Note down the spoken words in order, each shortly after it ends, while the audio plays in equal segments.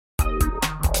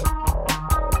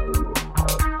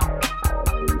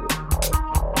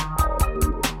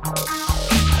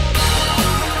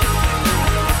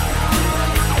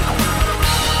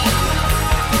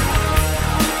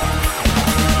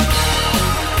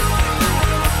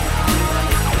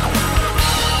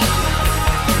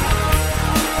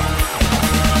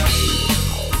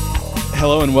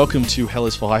Hello and welcome to Hell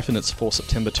is for Hyphen. It's for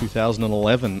September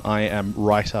 2011. I am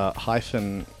writer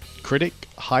hyphen critic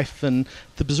hyphen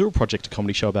the Bazoola Project, a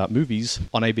comedy show about movies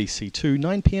on ABC2,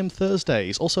 9 p.m.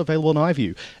 Thursdays. Also available on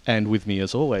iView. And with me,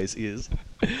 as always, is...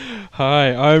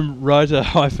 Hi, I'm writer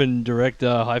hyphen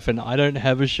director hyphen I don't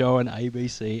have a show on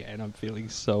ABC and I'm feeling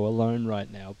so alone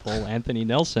right now, Paul Anthony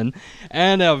Nelson.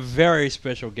 And our very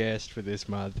special guest for this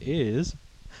month is...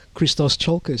 Christos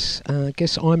Cholkas.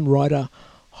 Guess I'm writer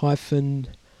hyphen...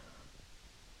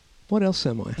 What else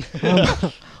am I?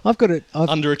 I've got it.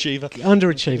 Underachiever.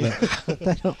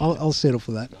 Underachiever. I'll settle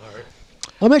for that.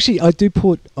 No. I do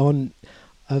put on...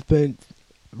 I've been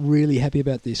really happy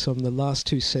about this on the last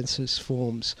two census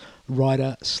forms,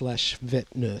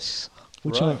 writer/vet nurse.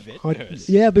 Which Right, vet nurse.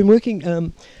 Yeah, I've been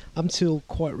working until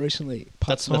quite recently.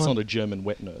 That's not a German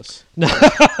wet nurse. No.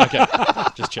 Okay,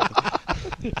 just checking.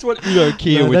 It's what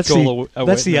Kia would call a that's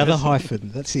wet the nurse. other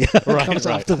hyphen. That's the comes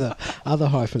right. after the other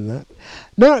hyphen. That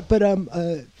no, but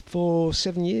for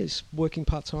 7 years working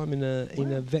part time in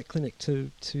a vet clinic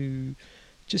to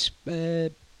just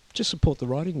support the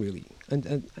writing really,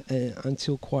 and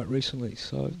until quite recently.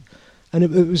 So, and it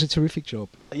was a terrific job.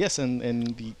 Yes,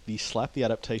 and the Slap, the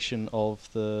adaptation of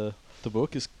the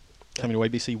book, is coming to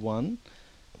ABC One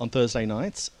on Thursday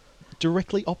nights,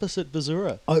 directly opposite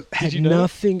Bazoola. I had you know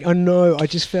nothing. I know. I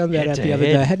just found that out the other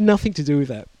day. I had nothing to do with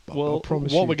that. Well, I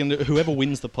promise what you. we're going to do, whoever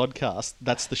wins the podcast,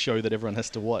 that's the show that everyone has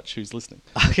to watch who's listening.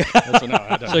 That's no,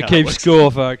 I don't know So how keep it works. score,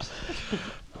 folks.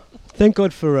 Thank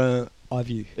God for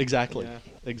iView. Exactly. Yeah.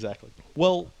 Exactly.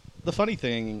 Well, the funny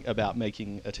thing about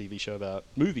making a TV show about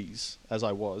movies, as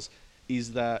I was,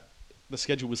 is that the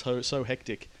schedule was so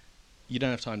hectic, you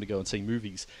don't have time to go and see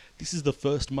movies. This is the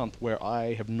first month where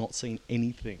I have not seen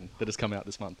anything that has come out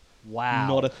this month. Wow.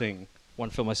 Not a thing. One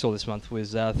film I saw this month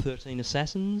was 13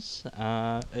 Assassins.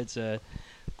 It's a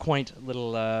quaint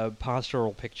little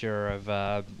pastoral picture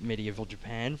of medieval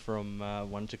Japan from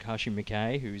one Takashi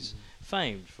Miike, who's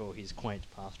famed for his quaint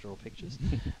pastoral pictures.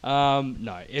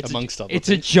 No, Amongst other it's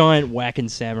things. a giant whacking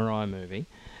samurai movie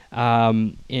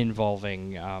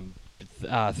involving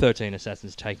 13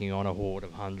 assassins taking on a horde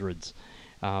of hundreds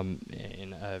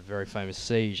in a very famous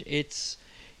siege. It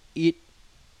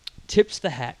tips the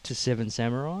hat to Seven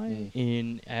Samurai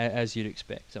in as you'd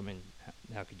expect. I mean,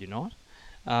 how could you not?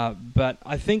 But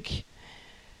I think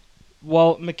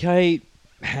while McKay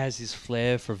has his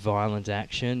flair for violent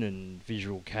action and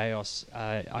visual chaos,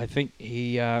 I think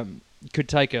he could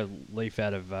take a leaf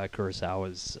out of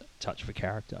Kurosawa's touch for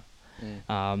character.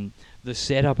 The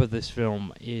setup of this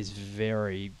film is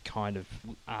very kind of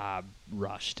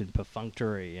rushed and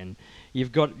perfunctory, and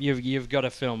you've got a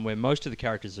film where most of the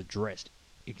characters are dressed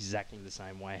exactly the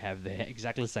same way, have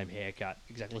exactly the same haircut,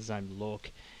 exactly the same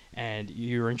look, and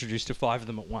you're introduced to 5 of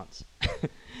them at once.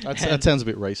 That sounds a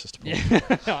bit racist. Yeah,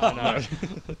 I know.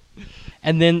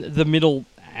 And then the middle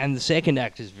and the second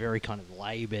act is very kind of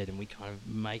laboured, and we kind of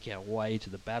make our way to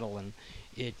the battle, and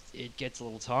it gets a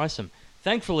little tiresome.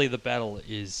 Thankfully, the battle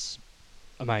is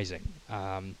amazing.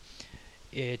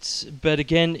 It's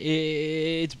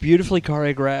beautifully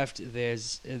choreographed.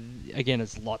 There's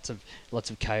it's lots of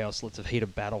chaos, lots of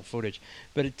heated battle footage,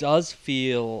 but it does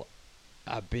feel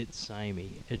a bit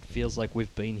samey. It feels like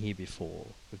we've been here before.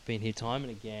 We've been here time and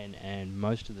again, and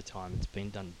most of the time it's been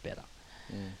done better.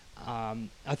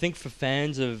 I think for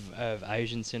fans of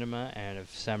Asian cinema and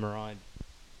of samurai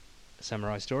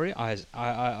story,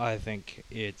 I think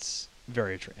it's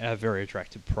a very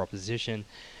attractive proposition,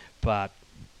 but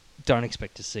don't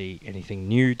expect to see anything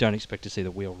new. Don't expect to see the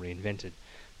wheel reinvented.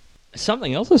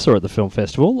 Something else I saw at the film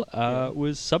festival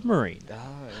was Submarine.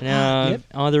 Now, Yep.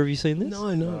 either of you seen this?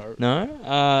 No.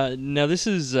 No. Now this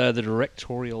is the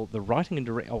directorial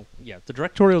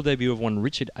debut of one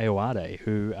Richard Ayoade,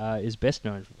 who is best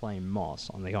known for playing Moss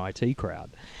on the IT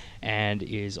Crowd, and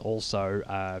is also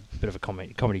a bit of a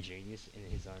comedy genius in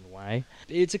his own way.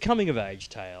 It's a coming-of-age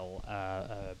tale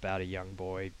about a young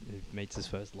boy who meets his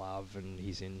first love, and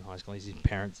he's in high school. His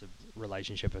parents'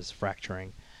 relationship is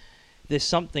fracturing. There's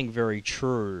something very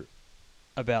true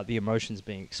about the emotions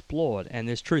being explored, and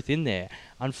there's truth in there.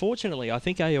 Unfortunately, I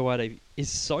think Ayoade is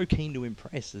so keen to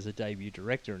impress as a debut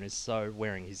director and is so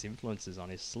wearing his influences on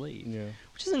his sleeve,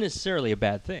 which isn't necessarily a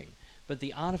bad thing, but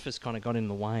the artifice kind of got in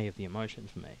the way of the emotion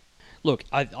for me. Look,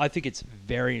 I think it's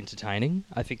very entertaining.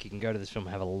 I think you can go to this film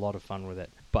and have a lot of fun with it,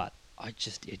 but it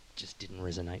just didn't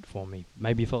resonate for me.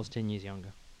 Maybe if I was 10 years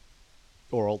younger.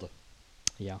 Or older.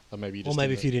 Yeah. Or maybe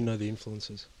if you didn't know the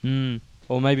influences.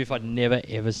 Or maybe if I'd never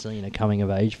ever seen a coming of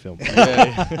age film.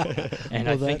 Yeah. And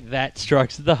Well, I think that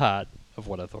strikes at the heart of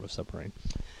what I thought of Submarine.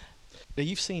 Now,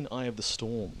 you've seen Eye of the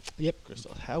Storm. Yep.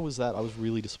 Christoph. How was that? I was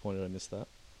really disappointed I missed that.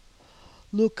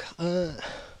 Look, I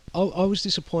was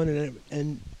disappointed,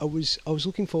 and I was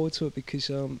looking forward to it because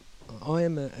I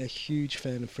am a huge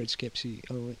fan of Fred Skepsey.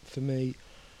 For me,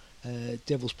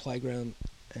 Devil's Playground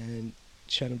and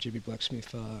Chat of Jimmy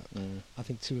Blacksmith are, I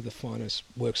think, two of the finest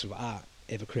works of art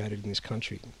ever created in this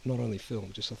country. Not only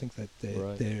film, just I think that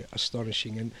they're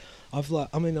astonishing. And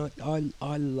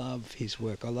I love his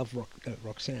work. I love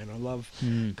Roxanne. I love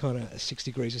kind of 6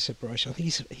 Degrees of Separation. I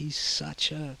think he's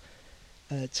such a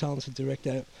talented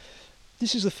director.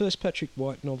 This is the first Patrick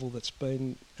White novel that's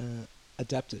been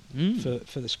adapted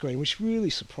for the screen, which really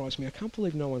surprised me. I can't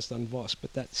believe no one's done Voss,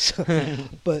 but that's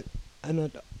I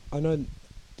know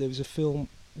there was a film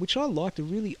which I liked, a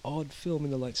really odd film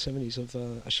in the late 70s of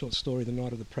a short story, The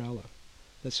Night of the Prowler.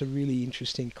 That's a really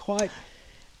interesting, quite...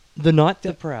 The Night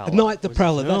the Prowler. Night the was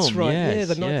Prowler, the film, that's right. yes, Yeah,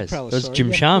 The Night yes. the Prowler. It was sorry. Jim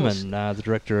Yeah, Sharman, the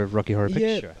director of Rocky Horror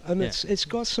Picture Show. And it's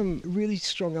got some really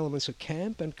strong elements of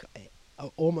camp and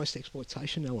almost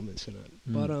exploitation elements in it.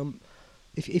 But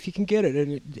if you can get it,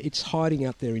 and it's hiding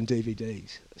out there in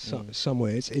DVDs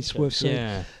somewhere, it's worth seeing.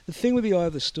 Yeah. The thing with The Eye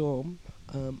of the Storm...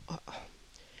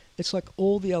 it's like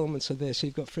all the elements are there. So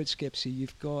you've got Fred Skepsey,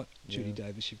 you've got Judy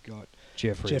Davis, you've got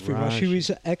Jeffrey Rush, who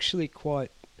is actually quite...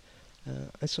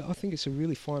 and so I think it's a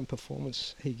really fine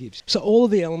performance he gives. So all of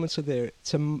the elements are there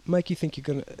to make you think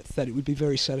that it would be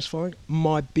very satisfying.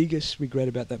 My biggest regret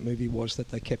about that movie was that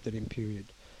they kept it in period.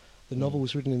 The novel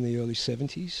was written in the early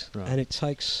 70s,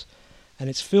 and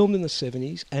it's filmed in the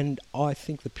 70s, and I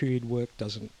think the period work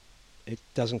doesn't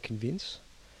convince.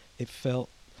 It felt...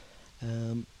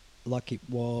 like it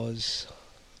was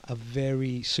a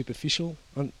very superficial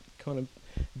kind of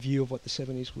view of what the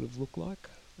 70s would have looked like.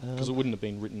 Because it wouldn't have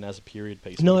been written as a period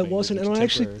piece. No, it wasn't.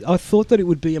 And I thought that it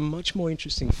would be a much more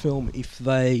interesting film if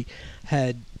they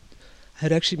had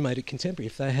actually made it contemporary,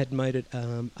 if they had made it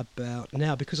about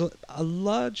now. Because a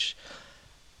large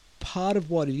part of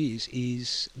what it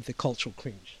is the cultural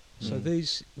cringe. So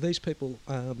these people,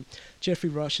 Jeffrey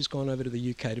Rush has gone over to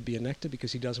the UK to be an actor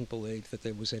because he doesn't believe that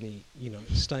there was any,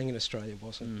 staying in Australia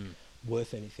wasn't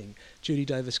worth anything. Judy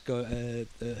Davis,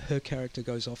 her character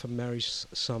goes off and marries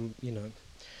some,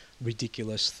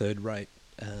 ridiculous third-rate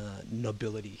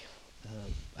nobility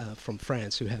from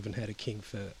France who haven't had a king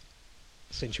for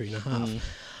a century and a half.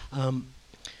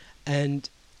 And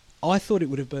I thought it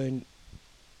would have been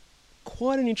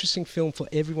quite an interesting film for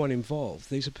everyone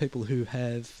involved. These are people who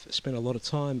have spent a lot of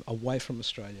time away from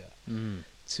Australia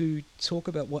to talk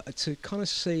about to kind of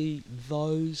see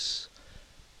those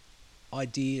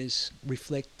ideas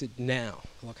reflected now.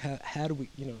 Like how do we,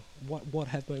 what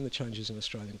have been the changes in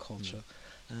Australian culture?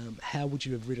 How would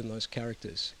you have written those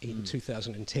characters in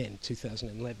 2010,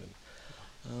 2011?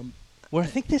 Well, I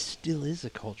think there still is a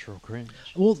cultural cringe.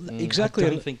 Well, exactly. I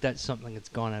don't think that's something that's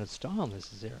gone out of style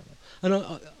necessarily.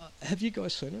 And have you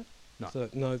guys seen it? No.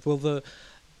 No. Well,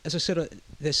 as I said,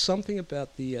 there's something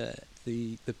about the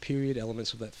period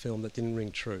elements of that film that didn't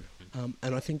ring true.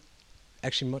 And I think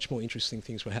actually much more interesting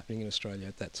things were happening in Australia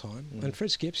at that time. And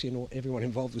Fred Skepsey and everyone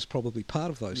involved was probably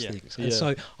part of those things. And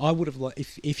so I would have liked,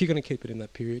 if you're going to keep it in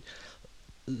that period,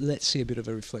 let's see a bit of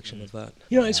a reflection of that.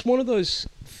 It's one of those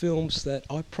films that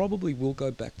I probably will go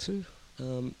back to,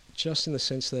 just in the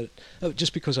sense that,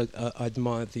 just because I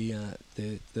admire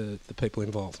the people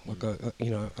involved.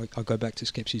 I go back to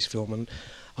Skepsey's film, and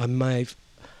I may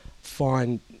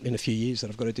find in a few years that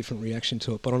I've got a different reaction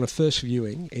to it. But on a first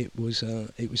viewing, it was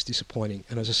disappointing.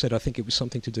 And as I said, I think it was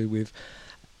something to do with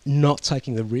not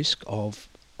taking the risk of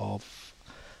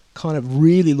kind of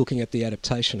really looking at the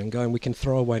adaptation and going, we can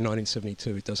throw away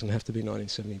 1972, it doesn't have to be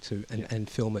 1972, and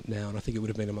film it now. And I think it would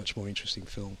have been a much more interesting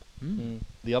film.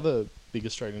 The other big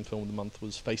Australian film of the month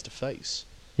was Face to Face.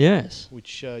 Yes.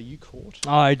 Which you caught.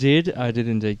 I did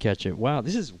indeed catch it. Wow,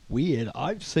 this is weird.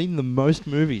 I've seen the most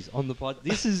movies on the pod.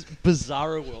 This is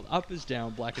Bizarro World. Up is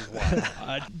down, black is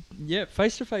white.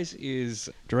 Face to Face is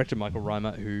director Michael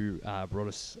Reimer, who brought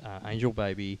us Angel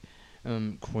Baby,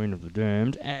 Queen of the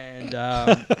Damned,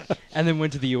 and then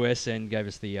went to the US and gave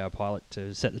us the pilot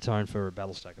to set the tone for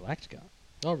Battlestar Galactica.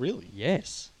 Oh, really?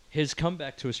 Yes. He's come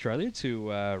back to Australia to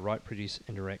write, produce,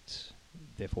 and direct,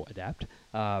 therefore adapt,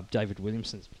 David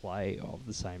Williamson's play of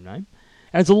the same name.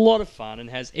 And it's a lot of fun and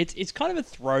it's kind of a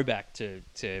throwback to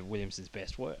Williamson's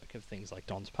best work of things like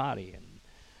Don's Party and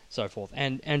so forth,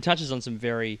 and touches on some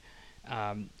very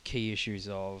key issues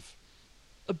of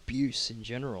abuse in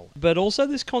general, but also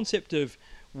this concept of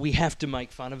we have to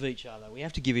make fun of each other, we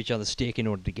have to give each other stick in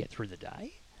order to get through the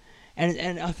day,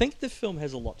 and I think the film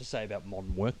has a lot to say about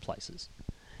modern workplaces,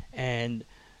 and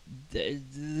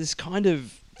this kind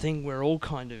of thing we're all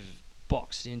kind of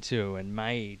boxed into and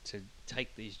made to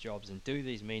take these jobs and do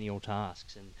these menial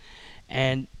tasks,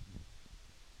 and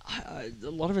a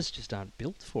lot of us just aren't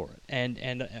built for it,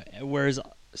 and whereas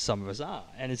some of us are,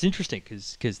 and it's interesting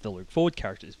because the Luke Ford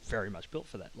character is very much built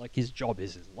for that. Like, his job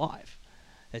is his life.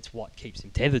 It's what keeps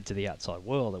him tethered to the outside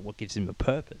world and what gives him a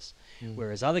purpose.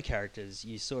 Whereas other characters,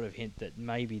 you sort of hint that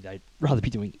maybe they'd rather be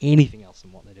doing anything else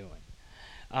than what they're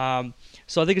doing.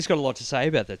 So I think it's got a lot to say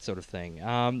about that sort of thing.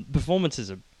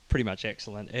 Performances are pretty much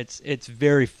excellent. It's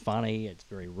very funny. It's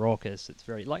very raucous. It's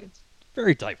very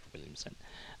David Williamson.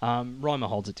 Reimer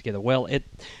holds it together well.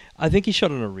 I think he shot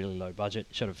on a really low budget,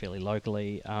 shot it fairly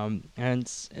locally, and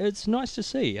it's nice to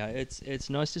see. It's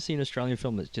nice to see an Australian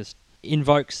film that just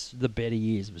invokes the better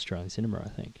years of Australian cinema, I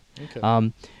think.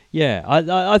 Okay. Yeah,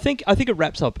 I think it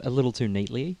wraps up a little too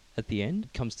neatly at the end.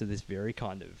 It comes to this very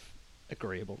kind of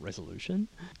agreeable resolution.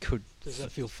 Does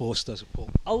that feel forced, does it,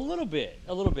 Paul? A little bit,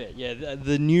 yeah.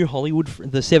 The new Hollywood,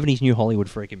 the 70s new Hollywood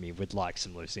freak in me would like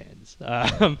some loose ends.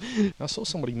 I saw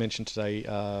somebody mention today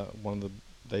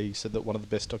they said that one of the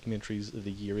best documentaries of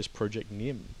the year is Project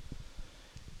Nim.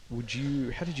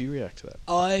 How did you react to that?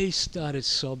 I started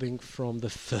sobbing from the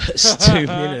first 2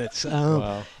 minutes.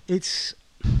 Wow.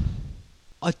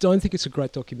 I don't think it's a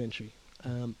great documentary.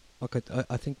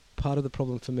 I think part of the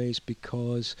problem for me is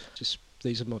because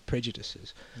these are my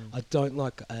prejudices. I don't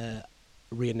like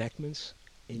reenactments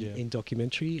in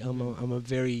documentary. I'm a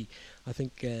very, I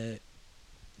think, the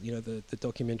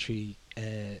documentary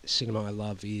cinema I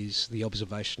love is the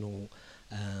observational.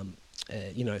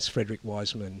 It's Frederick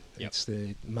Wiseman. Yep. It's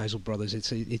the Maisel brothers.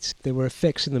 There were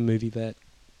effects in the movie that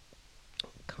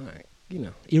kind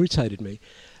of, irritated me,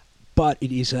 but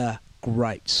it is a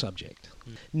great subject.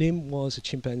 Nim was a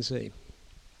chimpanzee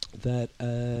that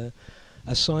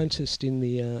a scientist in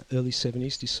the early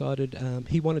 70s decided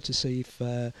he wanted to see if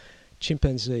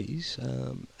chimpanzees,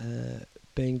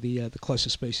 being the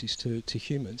closest species to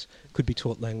humans, could be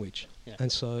taught language. Yeah.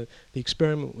 And so the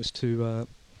experiment was to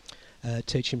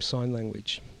teach him sign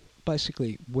language.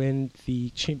 Basically, when the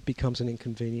chimp becomes an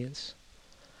inconvenience,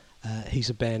 he's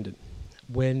abandoned.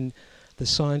 When the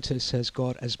scientist has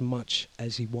got as much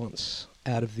as he wants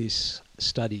out of this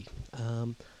study,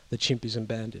 the chimp is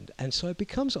abandoned. And so it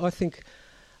becomes, I think,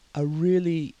 a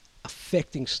really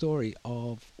affecting story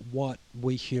of what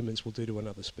we humans will do to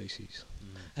another species.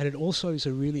 And it also is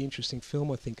a really interesting film,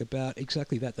 I think, about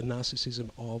exactly that, the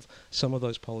narcissism of some of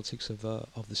those politics of the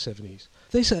 70s.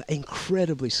 These are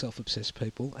incredibly self-obsessed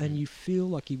people, and you feel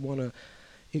like you want to,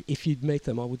 if you'd meet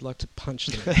them, I would like to punch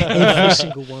them, every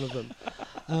single one of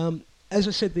them. As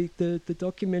I said, the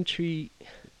documentary,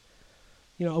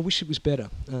 I wish it was better.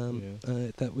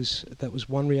 That was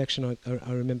one reaction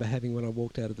I remember having when I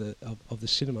walked out of the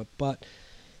cinema. But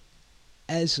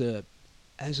as a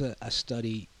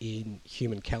study in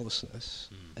human callousness,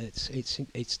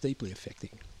 it's deeply affecting.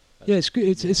 Yeah, it's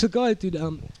good. It's a guy who did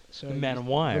Man on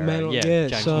Wire,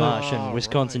 James so Marsh and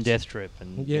Wisconsin Death Trip,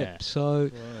 and so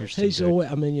Right. he's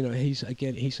always. I mean, he's a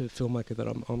filmmaker that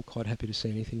I'm quite happy to see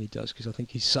anything he does, because I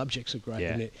think his subjects are great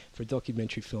in it for a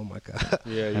documentary filmmaker.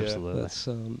 Yeah, absolutely. That's,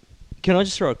 Can I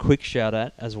just throw a quick shout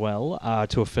out as well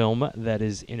to a film that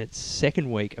is in its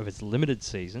second week of its limited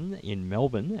season in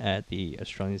Melbourne at the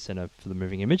Australian Centre for the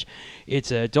Moving Image.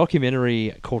 It's a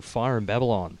documentary called Fire in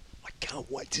Babylon. I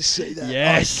can't wait to see that.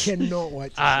 Yes. I cannot wait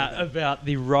to see that. About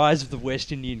the rise of the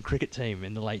West Indian cricket team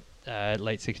in the late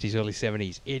 60s, early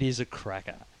 70s. It is a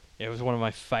cracker. It was one of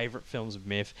my favourite films of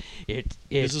Miff.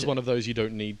 This is one of those you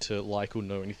don't need to like or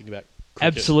know anything about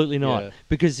cricket. Absolutely not. Yeah.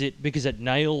 Because it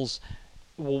nails...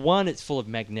 Well, one, it's full of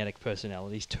magnetic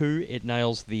personalities. Two, it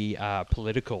nails the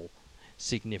political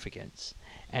significance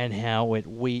and how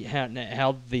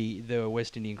the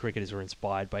West Indian cricketers were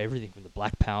inspired by everything from the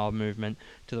Black Power movement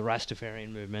to the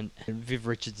Rastafarian movement, and Viv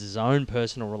Richards' own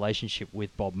personal relationship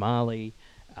with Bob Marley,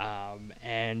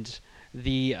 and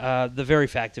the very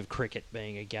fact of cricket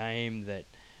being a game that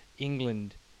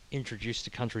England introduced to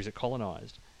countries it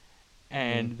colonised.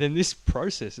 And then this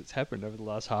process that's happened over the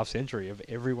last half century of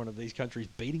every one of these countries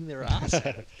beating their ass,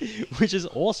 which is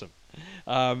awesome.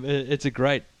 It's a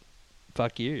great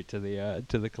fuck you to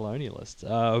the colonialists.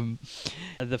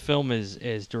 The film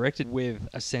is directed with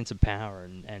a sense of power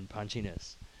and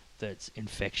punchiness that's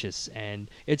infectious, and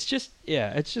it's just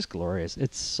glorious.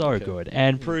 It's so good,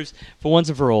 and proves for once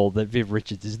and for all that Viv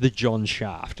Richards is the John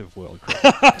Shaft of world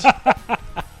cricket.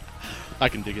 I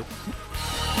can dig it.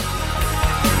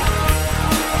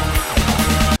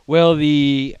 Well,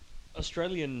 the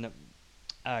Australian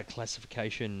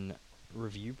Classification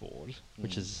Review Board,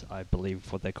 which is, I believe,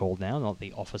 what they're called now, not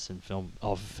the Office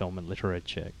of Film and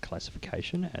Literature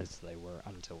Classification, as they were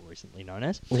until recently known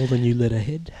as. All the new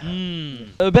letterhead.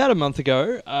 About a month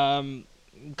ago,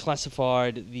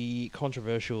 classified the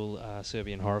controversial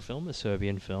Serbian horror film, a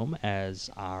Serbian film, as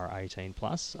R18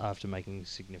 plus after making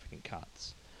significant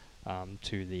cuts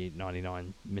to the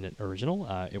 99-minute original.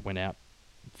 It went out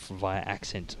via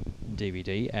Accent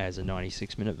DVD as a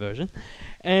 96-minute version,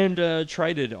 and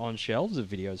traded on shelves of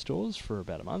video stores for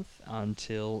about a month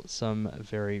until some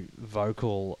very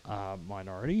vocal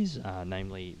minorities,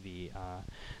 namely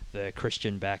the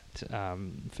Christian-backed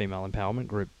female empowerment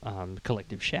group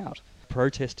Collective Shout,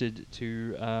 protested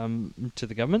to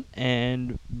the government,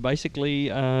 and basically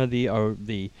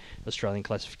the Australian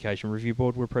Classification Review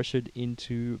Board were pressured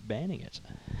into banning it.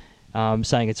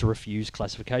 Saying it's a refused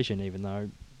classification, even though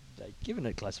they'd given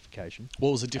it classification. Well,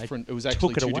 it was a different. It was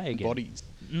actually two different again. bodies.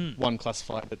 Mm. One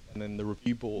classified it, and then the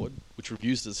review board, which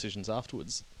reviews the decisions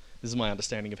afterwards. This is my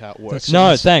understanding of how it works.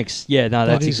 No, thanks. Yeah, no,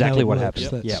 That that's is exactly how it what works.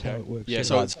 happened. That's Yeah, how it works. Yeah,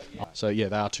 so they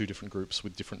are two different groups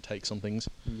with different takes on things.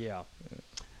 yeah.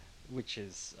 Which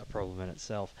is a problem in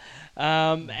itself.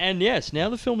 And yes, now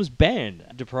the film is banned,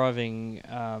 depriving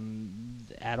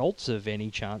adults of any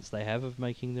chance they have of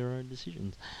making their own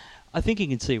decisions. I think you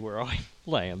can see where I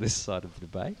lay on this side of the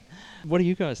debate. What do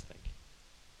you guys think?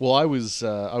 Well, I was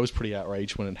pretty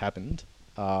outraged when it happened,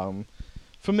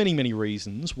 for many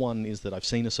reasons. One is that I've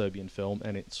seen a Serbian film,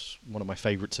 and it's one of my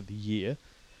favourites of the year,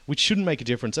 which shouldn't make a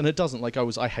difference, and it doesn't.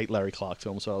 I hate Larry Clark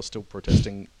films, so I was still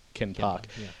protesting Ken Park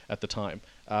at the time.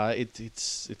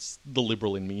 It's the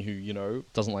liberal in me who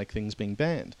doesn't like things being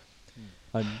banned.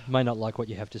 I may not like what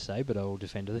you have to say, but I will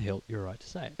defend to the hilt your right to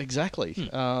say it. Exactly.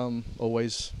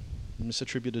 Always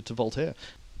misattributed to Voltaire.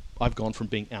 I've gone from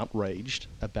being outraged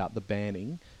about the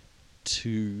banning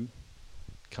to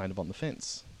kind of on the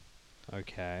fence.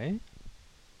 Okay.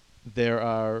 There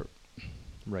are...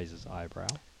 Raises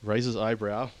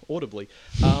eyebrow audibly.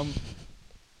 I'm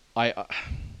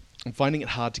finding it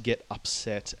hard to get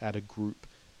upset at a group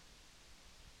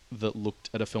that looked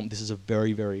at a film. This is a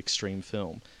very, very extreme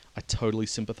film. I totally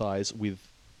sympathise with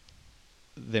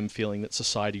them feeling that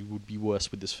society would be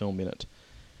worse with this film in it.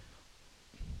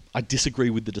 I disagree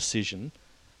with the decision,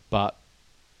 but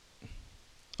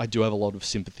I do have a lot of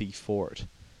sympathy for it.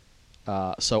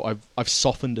 So I've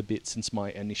softened a bit since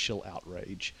my initial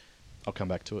outrage. I'll come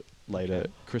back to it later.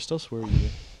 Okay. Christos, where are you?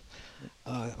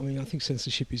 I mean, I think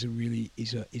censorship is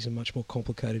a much more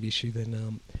complicated issue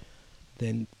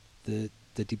than the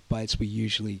debates we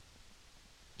usually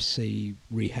see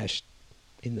rehashed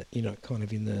in the kind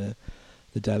of in the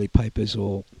daily papers.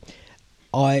 Or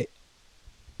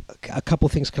a couple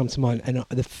of things come to mind, and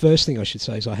the first thing I should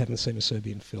say is I haven't seen a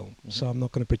Serbian film, so I'm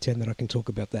not going to pretend that I can talk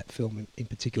about that film in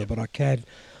particular, but I can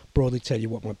broadly tell you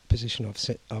what my position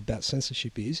about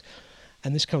censorship is,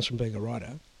 and this comes from being a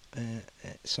writer,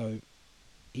 so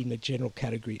in the general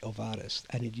category of artist,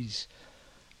 and it is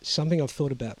something I've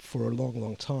thought about for a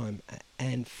long time,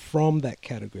 and from that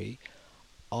category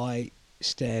I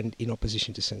stand in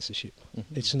opposition to censorship.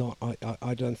 Mm-hmm. It's not,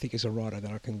 I don't think as a writer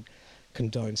that I can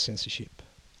condone censorship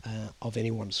of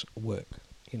anyone's work.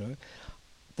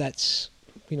 That's,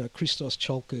 Christos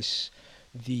Tsiolkas,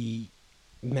 the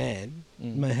man,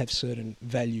 may have certain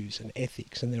values and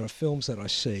ethics, and there are films that I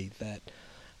see that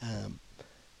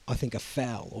I think are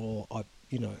foul, or I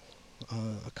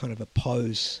kind of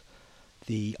oppose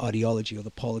the ideology or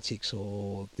the politics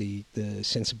or the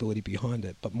sensibility behind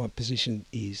it. But my position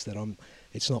is that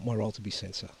it's not my role to be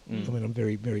censor. I mean, I'm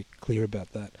very, very clear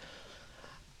about that.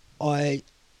 I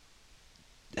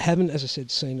haven't, as I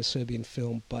said, seen a Serbian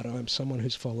film, but I'm someone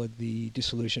who's followed the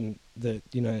dissolution,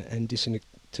 and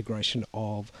disintegration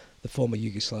of the former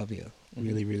Yugoslavia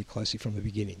really, really closely from the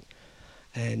beginning.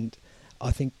 And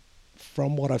I think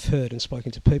from what I've heard and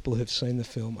spoken to people who've seen the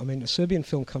film, I mean, a Serbian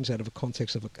film comes out of a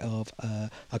context of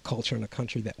a culture and a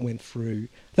country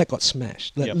that got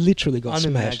smashed, that literally got smashed.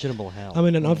 Unimaginable hell. I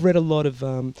mean, and I've read a lot of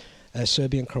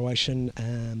Serbian, Croatian,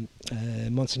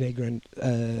 Montenegrin,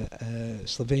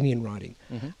 Slovenian writing,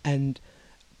 and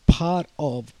part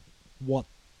of what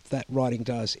that writing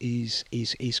does is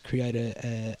create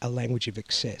a language of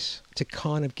excess to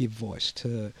kind of give voice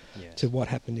to what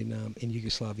happened in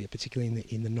Yugoslavia, particularly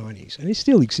in the 90s, and it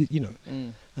still exists.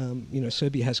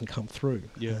 Serbia hasn't come through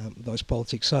those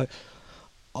politics, so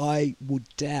I would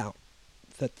doubt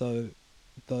that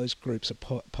those groups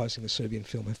opposing the Serbian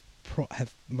film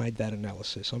have made that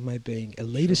analysis. I may be being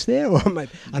elitist there, or I may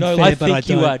unfair, no, I but think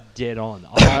you are dead on.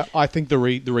 I think the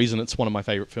reason it's one of my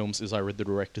favourite films is I read the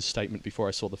director's statement before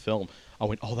I saw the film. I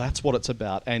went, oh, that's what it's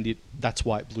about, and that's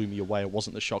why it blew me away. It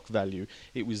wasn't the shock value;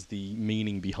 it was the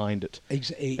meaning behind it.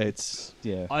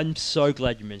 I'm so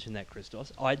glad you mentioned that,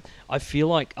 Christos. I feel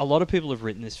like a lot of people have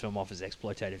written this film off as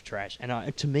exploitative trash,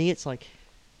 and to me, it's like,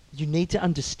 you need to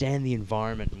understand the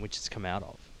environment in which it's come out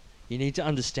of. You need to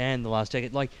understand the last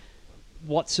decade, like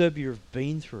what Serbia have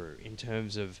been through in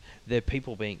terms of their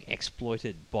people being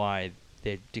exploited by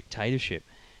their dictatorship.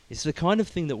 It's the kind of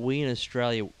thing that we in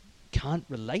Australia can't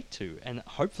relate to, and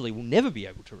hopefully will never be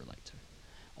able to relate to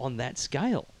on that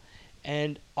scale.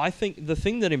 And I think the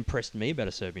thing that impressed me about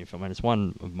a Serbian film, and it's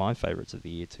one of my favourites of the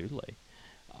year too, Lee,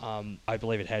 I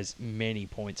believe it has many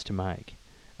points to make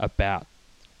about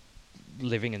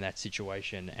living in that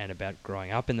situation and about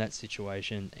growing up in that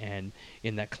situation and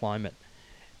in that climate.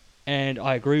 And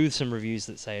I agree with some reviews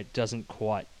that say it doesn't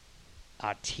quite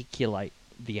articulate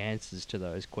the answers to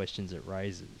those questions it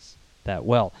raises that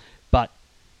well. But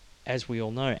as we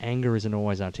all know, anger isn't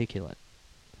always articulate.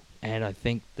 And I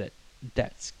think that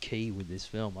that's key with this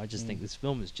film. I just think this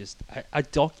film is just a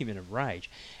document of rage.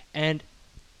 And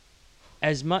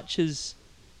as much as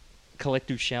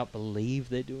Collective Shout believe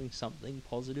they're doing something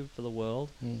positive for the world,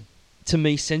 to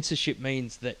me, censorship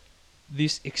means that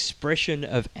this expression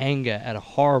of anger at a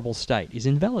horrible state is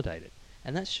invalidated.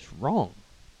 And that's just wrong.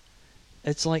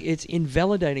 It's like it's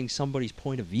invalidating somebody's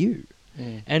point of view.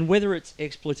 And whether it's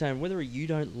exploitation, whether you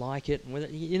don't like it, whether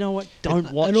you know what,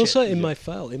 don't watch it. And also, it may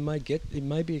fail. It may be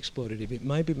exploitative. It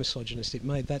may be misogynist.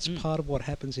 That's part of what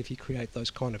happens if you create those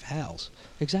kind of howls.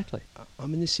 Exactly. I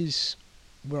mean, this is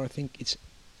where I think it's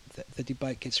the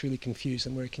debate gets really confused,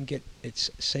 and where it can get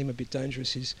seem a bit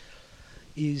dangerous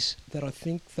is that I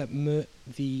think that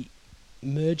the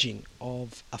merging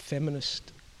of a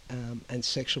feminist and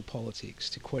sexual politics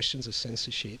to questions of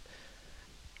censorship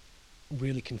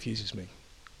really confuses me,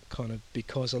 kind of,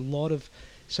 because a lot of,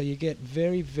 so you get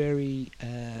very, very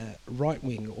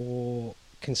right-wing or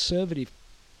conservative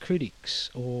critics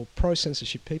or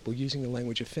pro-censorship people using the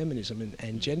language of feminism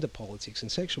and gender politics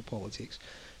and sexual politics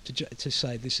to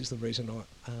say this is the reason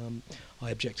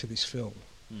I object to this film.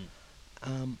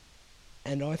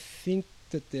 And I think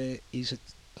that there is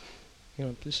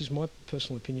this is my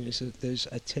personal opinion, is that there's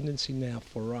a tendency now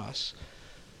for us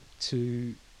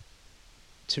to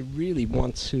really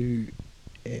want to,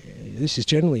 this is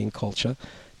generally in culture,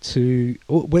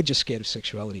 we're just scared of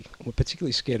sexuality. We're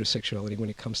particularly scared of sexuality when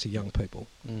it comes to young people.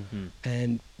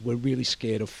 And we're really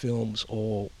scared of films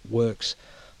or works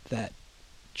that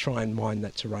try and mine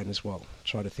that terrain as well,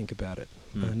 try to think about it.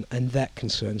 And that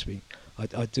concerns me.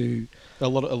 I do. A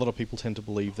lot of people tend to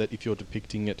believe that if you're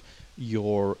depicting it,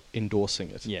 you're endorsing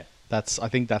it. Yeah. I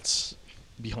think that's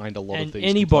behind a lot of these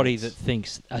anybody complaints. that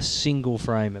thinks a single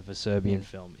frame of a Serbian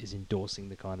film is endorsing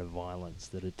the kind of violence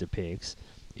that it depicts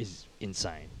is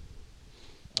insane.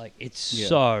 Like, it's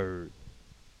so...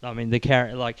 I mean, the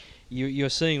character, like, you're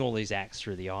seeing all these acts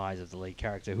through the eyes of the lead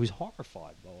character, who's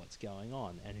horrified by what's going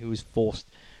on and who is forced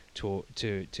to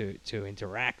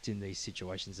interact in these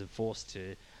situations and forced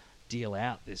to deal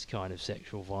out this kind of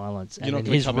sexual violence, and then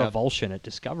his revulsion at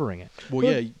discovering it. Well,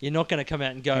 yeah, you're not going to come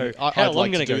out and go, hell,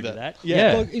 I'm going to go do that.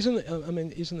 Yeah. Well,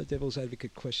 isn't the devil's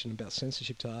advocate question about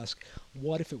censorship to ask,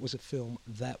 what if it was a film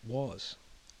that was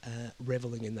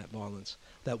reveling in that violence?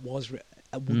 That was,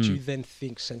 would you then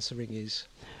think censoring is?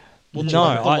 Well, the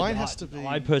no, line has to be.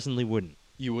 I personally wouldn't.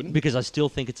 You wouldn't? Because I still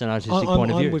think it's an artistic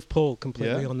point of view. I'm with Paul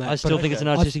completely on that. I still think it's an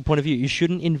artistic point of view. You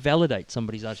shouldn't invalidate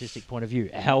somebody's artistic point of view,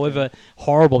 however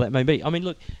horrible that may be. I mean,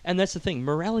 look, and that's the thing.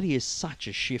 Morality is such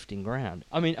a shifting ground.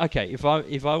 I mean, okay, if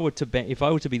I were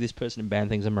to be this person and ban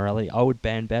things on morality, I would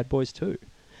ban Bad Boys too.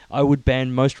 I would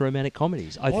ban most romantic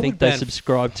comedies. I think they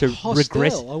subscribe to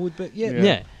regressive. I would, but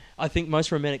yeah. I think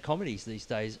most romantic comedies these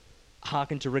days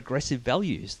hearken to regressive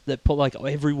values that put, like,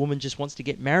 every woman just wants to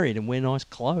get married and wear nice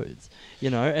clothes. You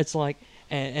know, it's like,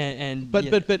 but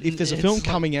if there's a film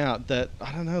coming out that,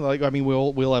 I don't know, like, I mean,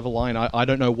 we'll have a line. I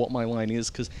don't know what my line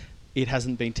is because it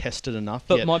hasn't been tested enough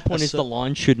yet. But my point is the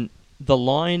line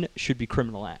should be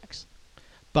criminal acts.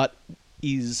 But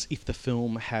if the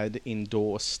film had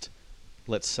endorsed,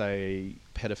 let's say,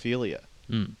 pedophilia,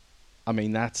 I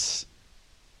mean, that's,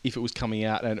 if it was coming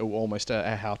out and almost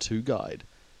a how-to guide,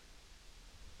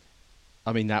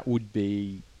 I mean, that would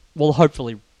be... Well,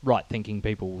 hopefully right-thinking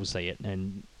people will see it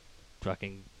and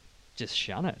fucking just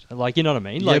shun it. Like, you know what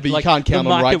I mean? Yeah, but you can't count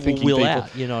on right-thinking people.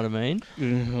 Out, you know what I mean?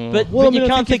 Mm-hmm. But you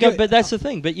can't think of... But that's the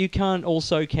thing. But you can't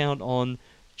also count on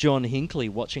John Hinckley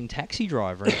watching Taxi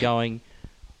Driver and going,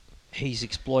 he's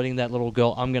exploiting that little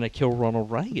girl, I'm going to kill Ronald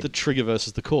Reagan. The trigger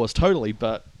versus the cause, totally,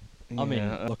 but... I mean,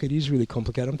 like, it is really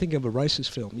complicated. I'm thinking of a racist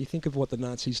film. You think of what the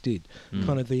Nazis did,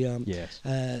 kind of the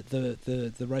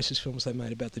racist films they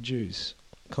made about the Jews,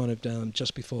 kind of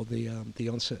just before the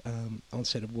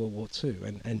onset of World War II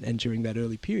and during that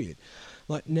early period.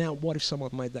 Like, now, what if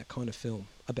someone made that kind of film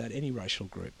about any racial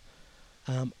group?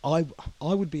 I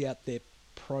would be out there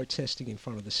protesting in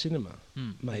front of the cinema,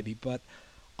 maybe, but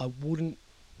I wouldn't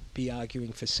be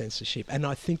arguing for censorship. And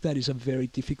I think that is a very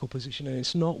difficult position, and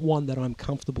it's not one that I'm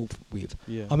comfortable with.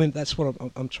 Yeah. I mean, that's what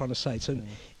I'm trying to say. So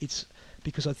it's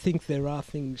because I think there are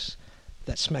things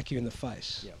that smack you in the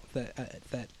face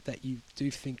that you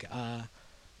do think are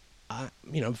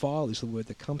vile is the word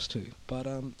that comes to. But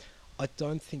I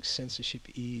don't think censorship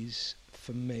is,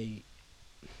 for me.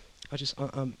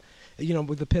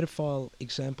 With the pedophile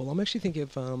example, I'm actually thinking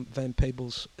of Van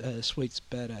Peebles' Sweet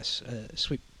Back's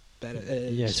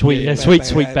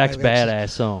Badass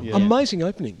song. Yeah. Amazing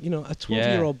opening. A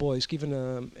 12-year-old boy is given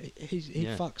he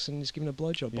fucks and is given a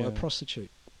blowjob by a prostitute.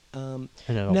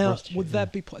 Now, would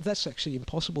that be? That's actually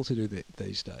impossible to do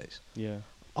these days. Yeah.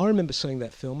 I remember seeing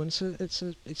that film, and it's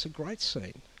a great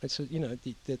scene. It's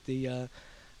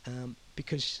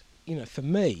because for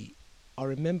me, I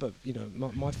remember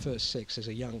my first sex as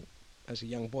a young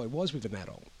boy was with an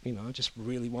adult. I just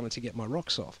really wanted to get my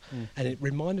rocks off, and it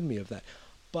reminded me of that.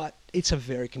 But it's a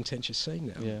very contentious scene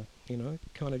now. Yeah.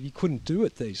 Kind of you couldn't do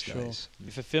it these days.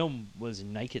 If a film was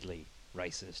nakedly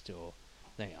racist or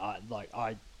thing, I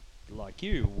like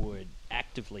you would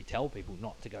actively tell people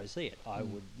not to go see it. I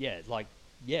would,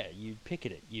 you'd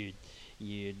picket it.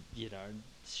 You'd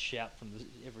shout from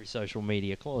every social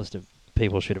media closet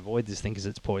people should avoid this thing because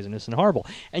it's poisonous and horrible.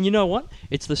 And you know what?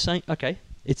 It's the same. Okay,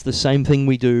 it's the same thing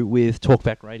we do with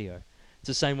Talkback Radio. It's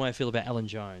the same way I feel about Alan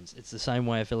Jones. It's the same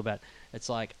way I feel about. It's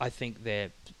like I think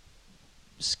they're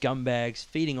scumbags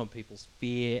feeding on people's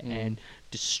fear and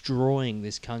destroying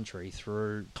this country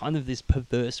through kind of this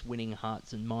perverse winning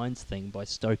hearts and minds thing by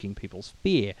stoking people's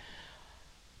fear.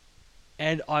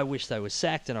 And I wish they were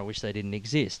sacked and I wish they didn't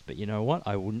exist. But you know what?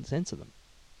 I wouldn't censor them.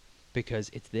 Because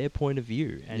it's their point of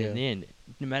view. And in the end,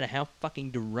 no matter how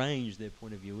fucking deranged their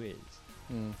point of view is,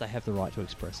 they have the right to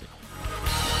express it.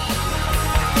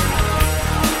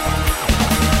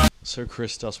 So,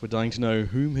 Christos, we're dying to know,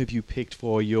 whom have you picked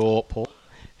for your Paul?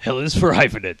 Hellas for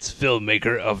Hyphenates,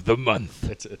 Filmmaker of the Month.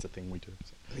 It's a thing we do.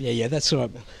 Yeah, that's all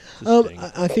right.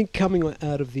 I think coming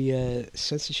out of the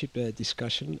censorship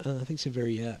discussion, I think it's a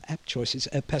very apt choice. It's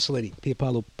Pasolini,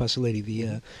 Pierpaolo Pasolini,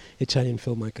 the Italian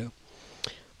filmmaker.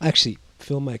 Actually,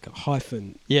 filmmaker,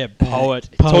 hyphen. Yeah, poet.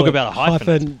 Talk about a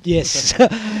hyphen. Yes.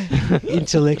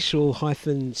 Intellectual,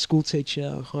 hyphen, school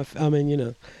teacher, hyphen. I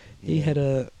mean, he had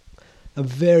a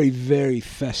very, very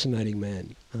fascinating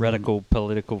man. Radical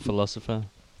political philosopher.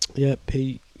 Yeah,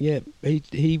 he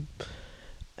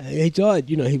died.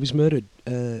 He was murdered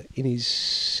in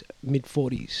his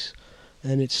mid-40s,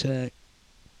 and it's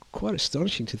quite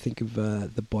astonishing to think of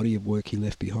the body of work he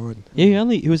left behind. Yeah,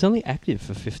 he was only active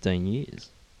for 15 years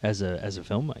as a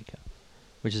filmmaker,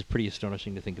 which is pretty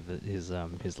astonishing to think of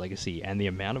his legacy and the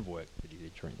amount of work that he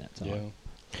did during that time.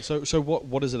 Yeah. So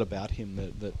what is it about him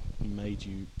that made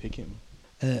you pick him?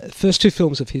 First two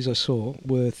films of his I saw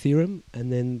were Theorem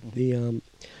and then the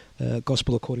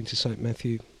Gospel According to St.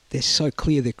 Matthew. They're so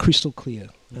clear, they're crystal clear.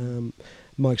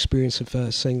 My experience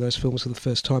of seeing those films for the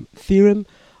first time. Theorem,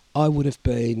 I would have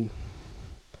been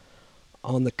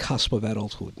on the cusp of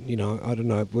adulthood. I don't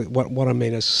know what I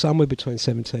mean is somewhere between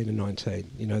 17 and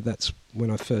 19. That's when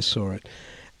I first saw it.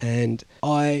 And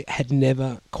I had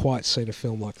never quite seen a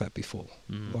film like that before.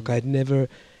 Like I had never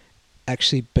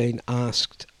actually been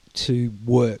asked to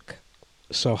work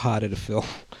so hard at a film,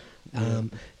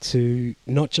 to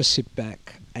not just sit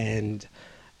back and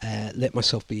let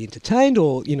myself be entertained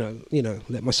or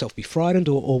let myself be frightened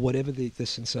or whatever the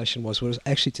sensation was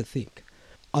actually to think.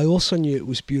 I also knew it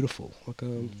was beautiful. Like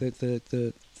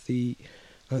the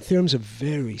Theorem's a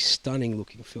very stunning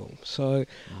looking film. So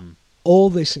all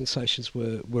these sensations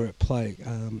were at play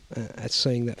at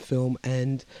seeing that film,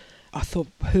 and I thought,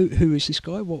 who is this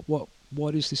guy?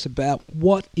 What is this about?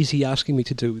 What is he asking me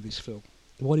to do with this film?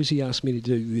 What is he asking me to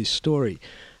do with this story?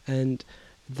 And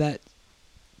that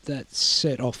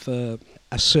set off a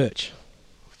search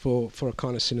for a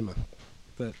kind of cinema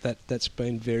that's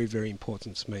been very, very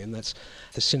important to me, and that's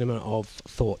the cinema of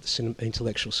thought, the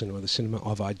intellectual cinema, the cinema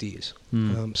of ideas.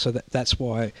 So that's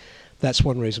why. That's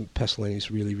one reason Pasolini is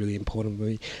really, really important to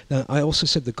me. I also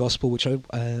said the Gospel, which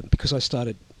because I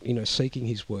started, seeking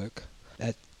his work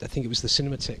at, I think it was the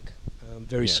Cinematheque.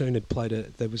 Very soon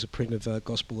there was a print of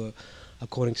Gospel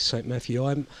According to St. Matthew.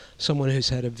 I'm someone who's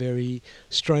had a very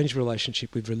strange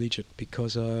relationship with religion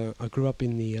because I grew up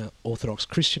in the Orthodox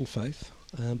Christian faith,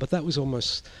 but that was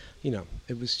almost,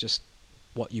 it was just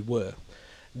what you were.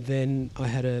 Then I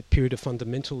had a period of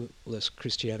fundamentalist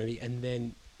Christianity and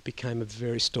then became a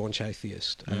very staunch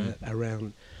atheist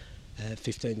around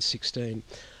 15, 16.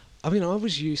 I mean, I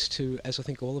was used to, as I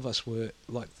think all of us were,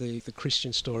 like the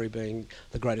Christian story being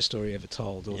the greatest story ever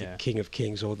told, or the King of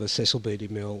Kings, or the Cecil B.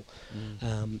 DeMille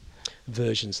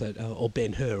versions that, or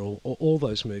Ben-Hur, or all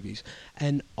those movies.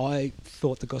 And I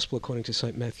thought the Gospel according to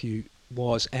St. Matthew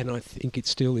was, and I think it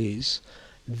still is,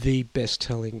 the best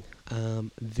telling,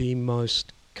 the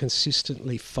most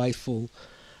consistently faithful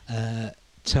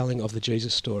telling of the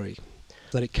Jesus story.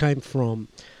 That it came from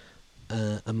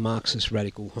a Marxist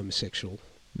radical homosexual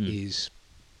is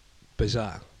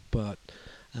bizarre, but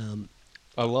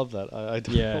I love that. I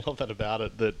love that about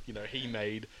it. That he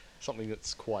made something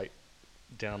that's quite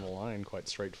down the line, quite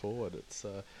straightforward.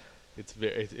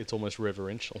 It's almost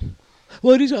reverential.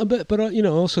 Well, it is, but I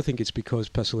also think it's because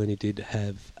Pasolini did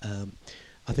have,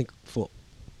 I think for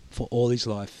all his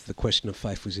life, the question of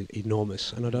faith was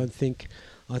enormous, and I don't think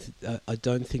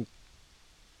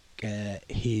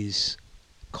his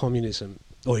communism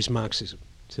or his Marxism,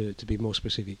 to be more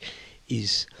specific,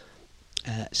 is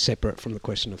separate from the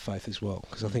question of faith as well.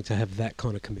 Because I think to have that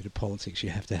kind of committed politics, you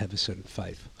have to have a certain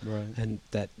faith, right? And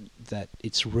that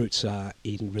its roots are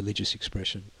in religious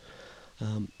expression.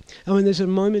 I mean, there's a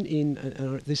moment in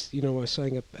this. I was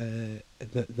saying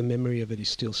the memory of it is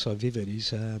still so vivid.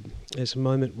 There's a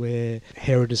moment where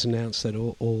Herod has announced that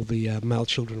all the male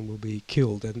children will be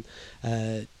killed, and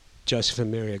Joseph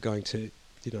and Mary are going to,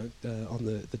 on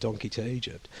the donkey to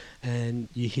Egypt, and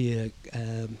you hear,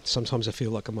 sometimes I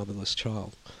feel like a motherless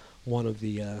child, one of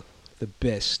the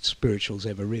best spirituals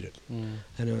ever written,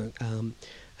 and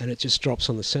it just drops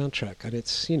on the soundtrack, and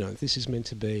it's this is meant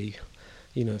to be,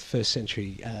 first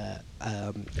century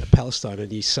Palestine,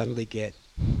 and you suddenly get,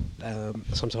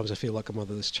 sometimes I feel like a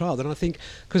motherless child, and I think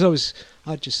because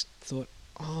I just thought,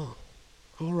 oh,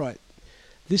 all right.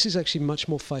 This is actually much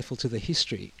more faithful to the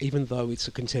history, even though it's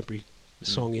a contemporary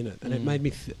song in it, and it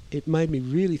made me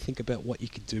really think about what you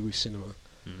could do with cinema,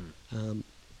 and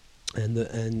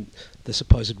the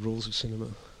supposed rules of cinema.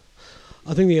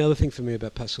 I think the other thing for me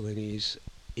about Pasolini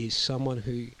is someone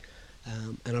who,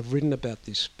 and I've written about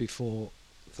this before,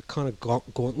 the kind of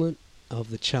gauntlet of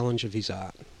the challenge of his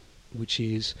art, which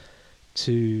is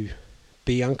to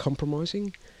be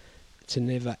uncompromising, to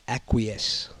never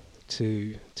acquiesce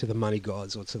to the money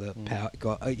gods or to the power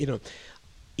god,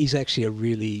 is actually a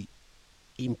really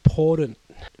important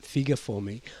figure for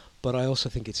me. But I also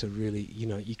think it's a really,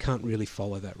 you can't really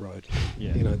follow that road.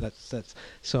 Yeah. That's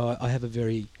so I have a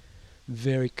very,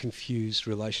 very confused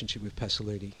relationship with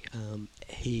Pasolini.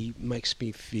 He makes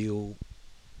me feel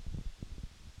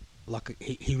like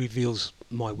he reveals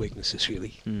my weaknesses,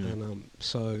 really, and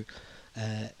so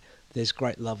there's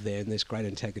great love there, and there's great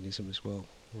antagonism as well.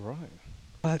 Right.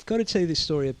 I've got to tell you this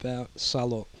story about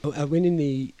Salo. I went in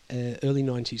the early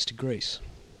 90s to Greece,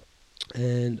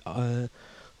 and I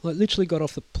literally got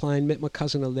off the plane, met my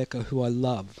cousin Aleka, who I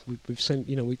love. We've seen,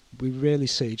 we rarely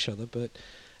see each other, but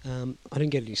I didn't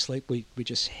get any sleep. We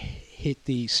just hit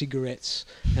the cigarettes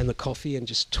and the coffee and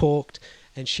just talked,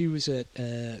 and she was at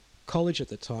college at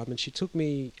the time, and she took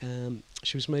me,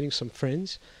 she was meeting some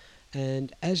friends,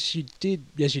 and as you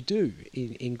do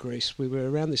in Greece, we were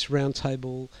around this round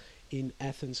table in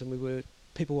Athens, and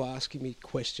people were asking me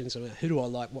questions about who do I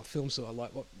like, what films do I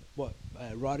like, what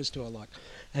writers do I like,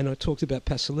 and I talked about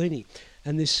Pasolini,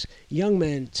 and this young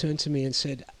man turned to me and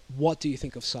said, "What do you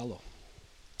think of Salo?"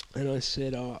 And I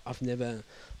said, "Oh, I've never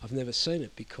seen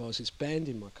it because it's banned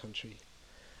in my country,"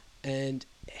 and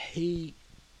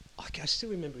I still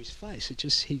remember his face. It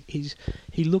just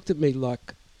he looked at me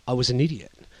like I was an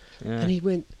idiot, and he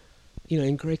went,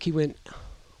 in Greek he went,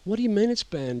 "What do you mean it's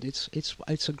banned?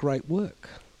 It's a great work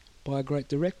by a great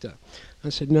director." I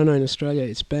said, "No, in Australia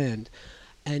it's banned."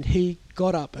 And he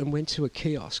got up and went to a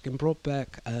kiosk and brought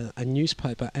back a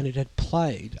newspaper, and it had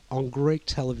played on Greek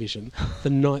television the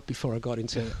night before I got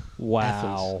into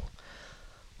Athens.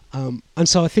 And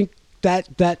so I think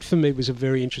that for me was a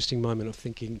very interesting moment of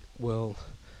thinking, well,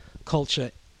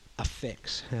 culture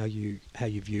affects how you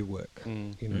view work.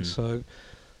 So.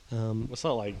 It's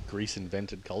not like Greece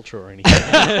invented culture or anything.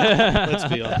 Let's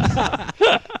be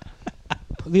honest.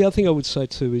 The other thing I would say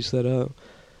too is that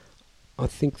I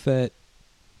think that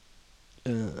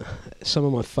some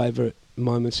of my favourite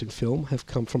moments in film have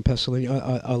come from Pasolini.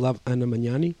 I love Anna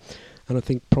Magnani, and I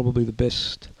think probably the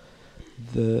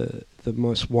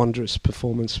most wondrous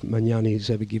performance Magnani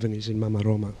has ever given is in Mamma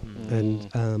Roma,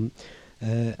 and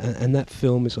that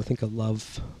film is, I think, a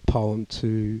love poem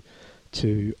to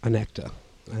an actor.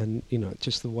 And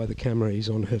just the way the camera is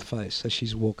on her face as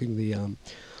she's walking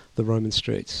the Roman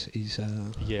streets is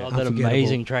that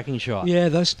amazing tracking shot. Yeah,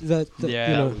 that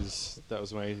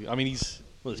was amazing. I mean,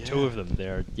 Well, there's two of them.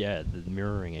 They're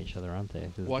mirroring each other, aren't they?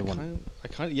 There's Well, the one- I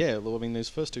kind of, yeah. Well, I mean, those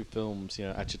first two films, you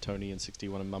know, Achatoni in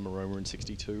 '61 and Mama Roma in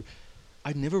 '62,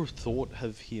 I never thought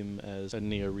of him as a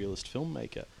neo-realist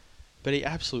filmmaker, but he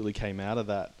absolutely came out of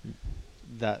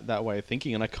that way of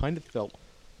thinking, and I kind of felt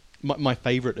my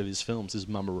favourite of his films is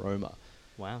Mama Roma.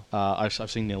 Wow. I've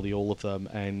seen nearly all of them,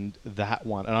 and that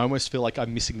one, and I almost feel like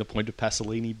I'm missing the point of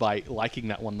Pasolini by liking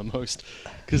that one the most,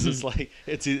 because it's like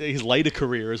it's his later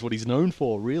career is what he's known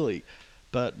for, really.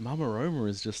 But Mama Roma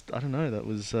is just, I don't know, that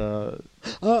was.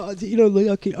 You know, Lee,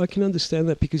 I can understand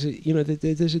that because you know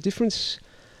there's a difference.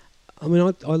 I mean,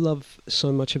 I love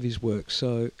so much of his work,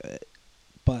 so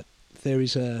but there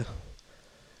is a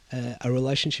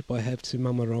relationship I have to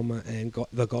Mama Roma and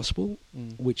the Gospel,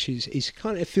 which is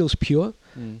kind of, it feels pure.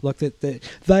 Like that,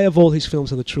 they of all his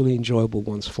films are the truly enjoyable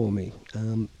ones for me,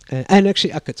 and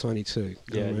actually Achatoni too.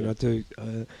 Yeah, I mean, yeah. I do,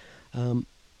 and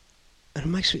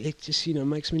it just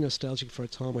makes me nostalgic for a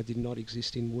time I did not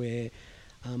exist in, where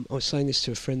I was saying this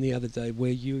to a friend the other day,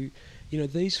 where these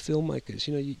filmmakers,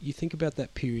 you think about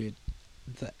that period,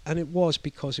 and it was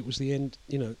because it was the end.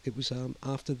 It was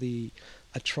after the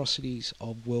atrocities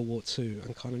of World War II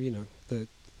and kind of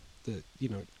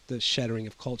the shattering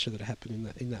of culture that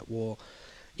happened in that war.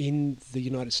 In the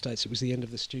United States, it was the end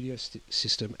of the studio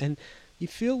system, and you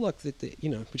feel like that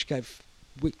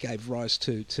which gave rise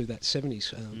to that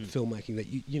 70s filmmaking that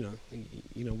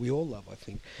we all love, I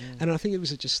think. And I think it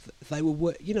was just they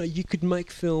were you could make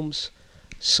films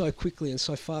so quickly and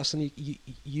so fast, and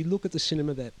you look at the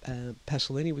cinema that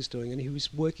Pasolini was doing, and he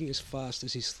was working as fast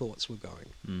as his thoughts were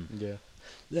going. Yeah.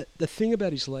 The thing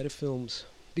about his later films,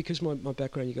 because my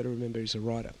background, you got to remember, is a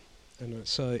writer, and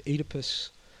so Oedipus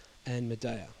and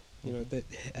Medea,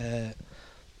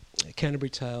 Canterbury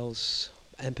Tales,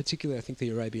 and particularly I think the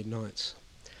Arabian Nights,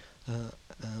 and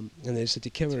there's the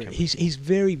Decameron. He's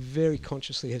very, very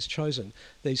consciously has chosen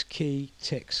these key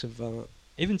texts of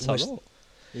Even West- Sodor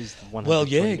is 120 Well,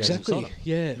 yeah, Days of exactly. Sodom.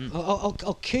 Yeah,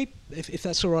 I'll keep if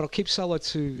that's all right. I'll keep Solo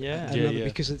to Yeah. another Yeah.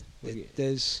 because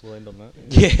there's We'll end on that.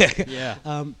 yeah.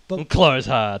 Yeah. But Close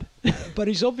hard. but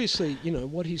he's obviously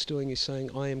what he's doing is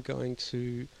saying, I am going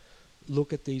to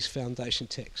look at these foundation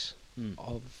texts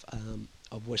of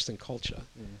Western culture,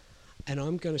 and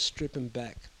I'm going to strip him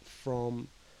back from.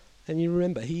 And you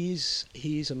remember, he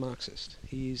is a Marxist.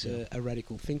 He is a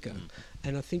radical thinker.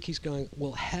 And I think he's going,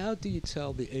 well, how do you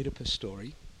tell the Oedipus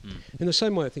story? In the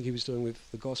same way I think he was doing with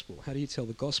the Gospel. How do you tell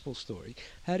the Gospel story?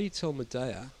 How do you tell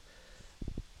Medea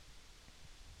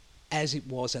as it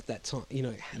was at that time,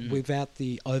 without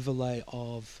the overlay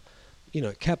of,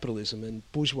 capitalism and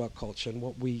bourgeois culture and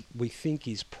what we think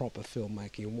is proper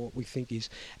filmmaking and what we think is...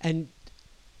 And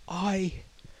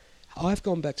I've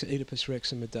gone back to Oedipus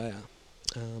Rex and Medea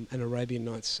and Arabian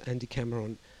Nights and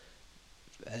Decameron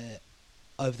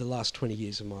over the last 20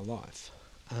 years of my life.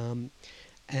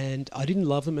 And I didn't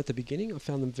love them at the beginning. I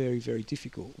found them very, very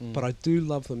difficult. But I do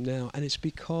love them now. And it's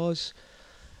because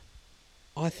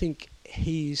I think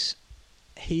he's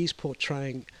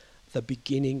portraying the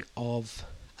beginning of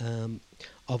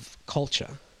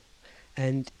culture.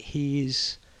 And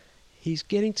he's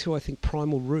getting to, I think,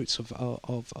 primal roots of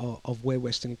where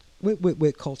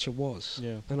where culture was.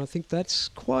 Yeah. And I think that's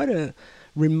quite a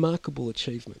remarkable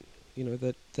achievement.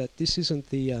 That this isn't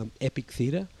the epic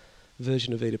theatre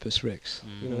version of Oedipus Rex.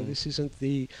 This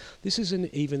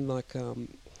isn't even like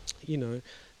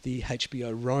the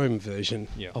HBO Rome version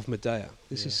of Medea.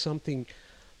 This is something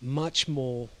much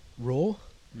more raw,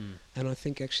 and I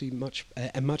think actually much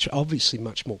obviously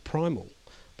much more primal,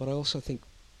 but I also think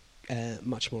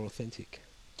much more authentic.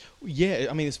 Yeah,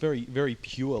 I mean, it's very, very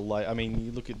pure. Like, I mean,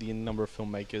 you look at the number of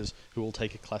filmmakers who will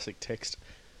take a classic text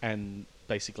and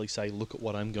basically say, look at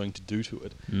what I'm going to do to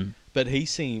it. But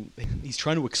he's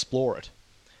trying to explore it.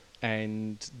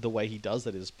 And the way he does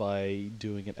that is by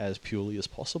doing it as purely as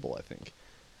possible, I think.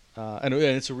 And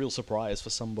it's a real surprise for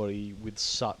somebody with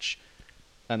such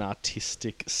an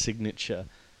artistic signature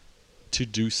to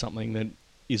do something that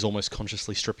is almost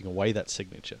consciously stripping away that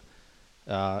signature.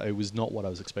 It was not what I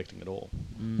was expecting at all.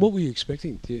 What were you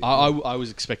expecting? I was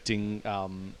expecting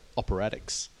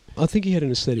operatics. I think he had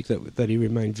an aesthetic that he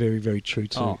remained very, very true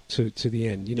to the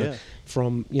end.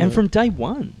 From day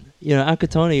one,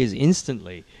 Achatoni is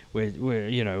instantly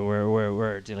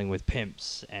we're dealing with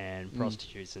pimps and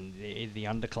prostitutes and the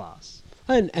underclass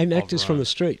and actors from Rome. the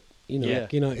street. Yeah.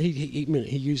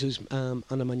 He uses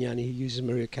Anna Magnani, he uses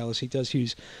Maria Callas, he does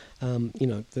use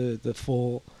the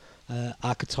four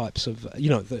archetypes of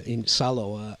in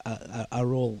Salo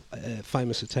are all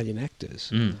famous Italian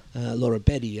actors. Laura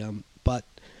Betty, but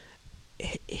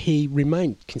he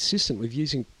remained consistent with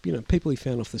using people he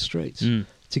found off the streets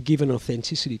to give an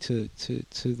authenticity to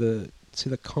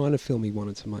the kind of film he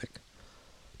wanted to make.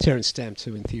 Terence Stamp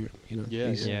too, in Theorem, you know. Yeah,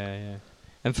 he's- Yeah.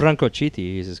 And Franco Citti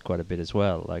uses quite a bit as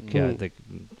well, like Mm.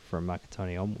 from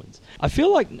Marcatoni onwards. I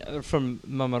feel like from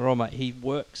Mama Roma, he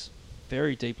works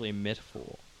very deeply in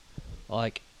metaphor.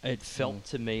 Like, it felt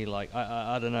to me like,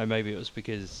 I don't know, maybe it was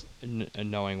because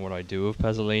knowing what I do of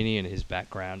Pasolini and his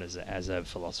background as a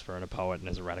philosopher and a poet and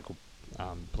as a radical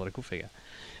political figure,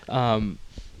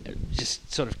 it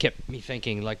just sort of kept me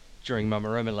thinking, like, during Mama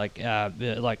Roma, like,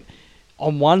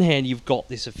 on one hand, you've got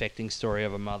this affecting story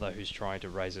of a mother who's trying to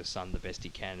raise her son the best he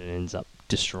can and ends up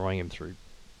destroying him through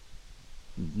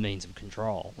means of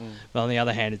control. But on the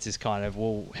other hand, it's this kind of,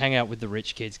 well, hang out with the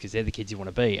rich kids because they're the kids you want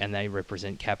to be, and they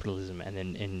represent capitalism and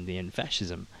then in the end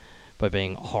fascism by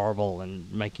being horrible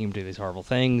and making them do these horrible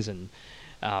things. And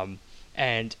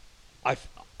I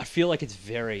feel like it's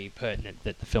very pertinent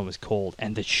that the film is called,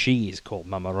 and that she is called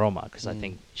Mama Roma, because I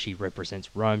think she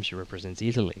represents Rome, she represents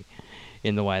Italy,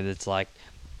 in the way that's like,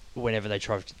 whenever they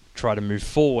try to move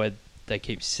forward, they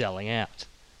keep selling out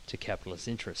to capitalist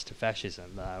interests, to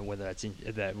fascism, whether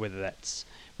that's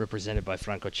represented by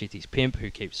Franco Citti's pimp,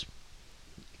 who keeps,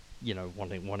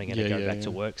 wanting her to go back to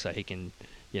work so he can,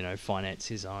 finance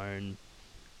his own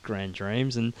grand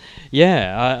dreams. And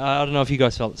I don't know if you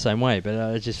guys felt the same way, but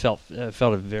I just felt a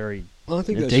very I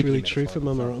think that's deeply really true for metaphorical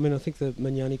Mama film. Roma. I mean, I think the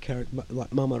Magnani character,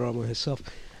 like Mama Roma herself,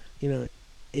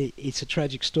 it's a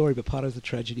tragic story, but part of the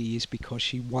tragedy is because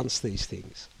she wants these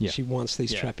things. Yeah. She wants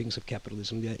these Yeah. trappings of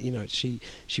capitalism. Yeah, she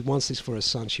wants this for her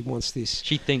son. She wants this.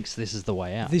 She thinks this is the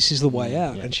way out. This is the way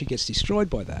out, Yeah. and she gets destroyed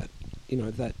by that.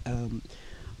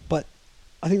 But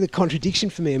I think the contradiction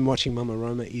for me in watching Mama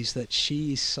Roma is that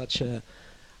she is such a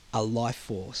life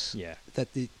force. Yeah. That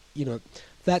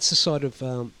that's the side of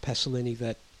Pasolini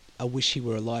that I wish he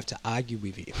were alive to argue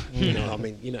with him. Do you know what I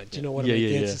mean? Yeah, yeah,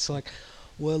 yeah. It's like,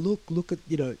 well, look at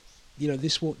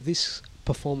this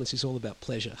performance is all about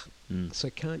pleasure. Mm. So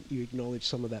can't you acknowledge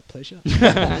some of that pleasure?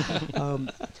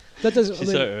 That doesn't.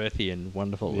 She's so earthy and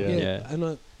wonderful. Yeah.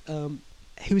 And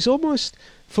he was almost,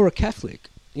 for a Catholic,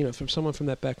 from someone from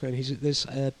that background, there's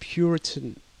a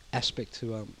Puritan aspect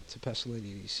to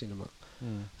Pasolini in his cinema,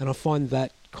 and I find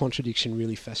that contradiction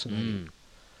really fascinating.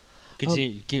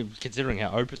 Considering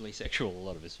how openly sexual a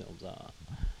lot of his films are.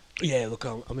 Yeah, look,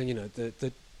 I mean,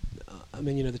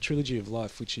 the trilogy of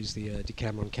life, which is the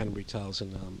Decameron, Canterbury Tales,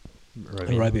 and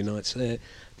Arabian Nights.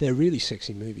 They're really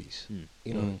sexy movies.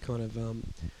 Kind of.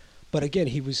 But again,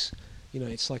 he was,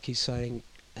 it's like he's saying,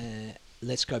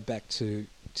 let's go back to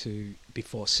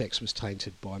before sex was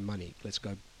tainted by money. Let's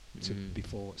go to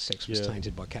before sex was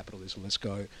tainted by capitalism. Let's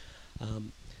go,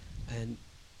 and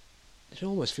it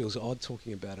almost feels odd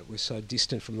talking about it. We're so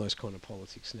distant from those kind of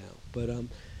politics now. But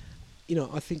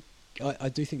I think I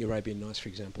do think Arabian Nights, for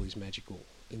example, is magical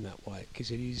in that way,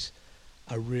 because it is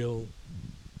a real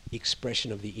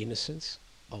expression of the innocence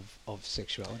of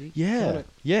sexuality. Yeah. Kinda-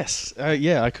 Yes.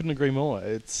 I couldn't agree more.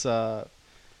 It's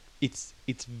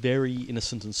very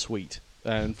innocent and sweet,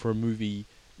 and for a movie,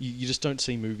 you just don't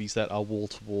see movies that are wall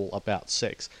to wall about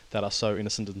sex that are so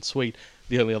innocent and sweet.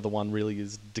 The only other one really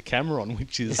is Decameron,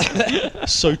 which is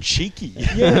so cheeky.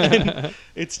 Yeah.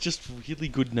 It's just really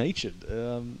good natured.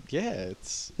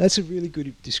 It's That's a really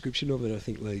good description of it, I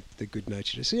think, the good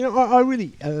naturedness. I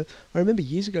really, I remember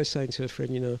years ago saying to a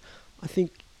friend, I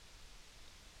think,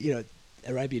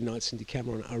 Arabian Nights and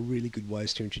Decameron are really good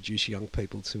ways to introduce young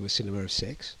people to a cinema of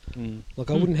sex.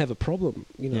 Like, I wouldn't have a problem,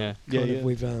 Yeah.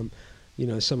 with,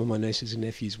 some of my nieces and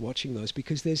nephews watching those,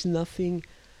 because there's nothing,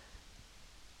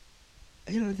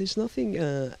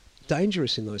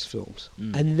 dangerous in those films.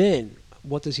 And then,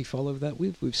 what does he follow that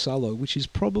with? With Salo, which is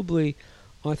probably,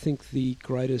 I think, the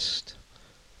greatest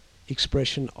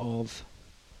expression of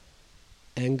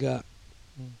anger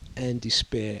and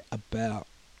despair about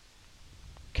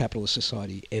capitalist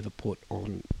society ever put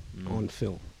on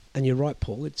film. And you're right,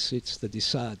 Paul. It's the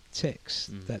Dessart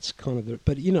text. That's kind of the.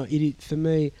 But for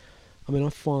me, I mean, I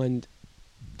find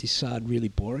Dessart really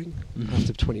boring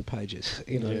after 20 pages.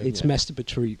 It's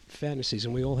masturbatory fantasies,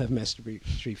 and we all have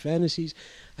masturbatory fantasies.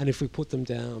 And if we put them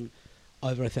down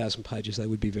over 1,000 pages, they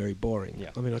would be very boring.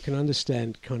 Yeah. I mean, I can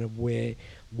understand kind of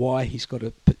why he's got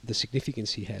the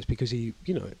significance he has, because he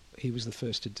was the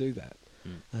first to do that,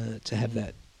 to have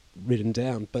that written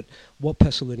down. But what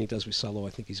Pasolini does with Salo, I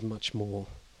think, is much more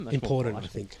important. I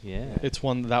think. Yeah. It's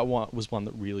one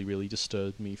that really, really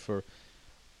disturbed me for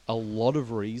a lot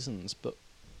of reasons, but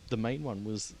the main one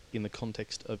was in the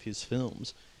context of his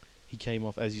films. He came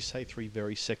off, as you say, 3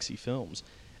 very sexy films,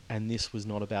 and this was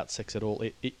not about sex at all.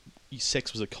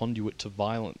 Sex was a conduit to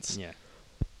violence. Yeah.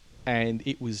 And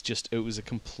it was a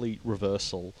complete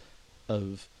reversal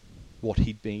of what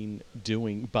he'd been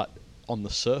doing, but on the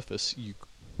surface you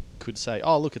could say,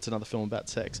 oh look, it's another film about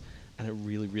sex, and it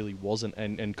really, really wasn't.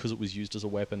 And because it was used as a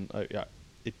weapon,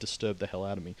 it disturbed the hell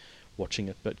out of me watching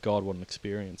it. But God, what an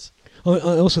experience!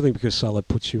 I also think because Salo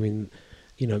puts you in,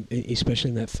 you know,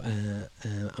 especially in that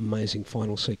amazing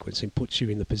final sequence, it puts you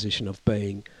in the position of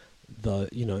being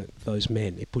those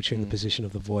men. It puts you in the position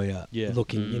of the voyeur,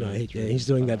 looking. You know, he's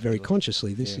doing that very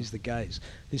consciously. This is the gaze.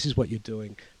 This is what you're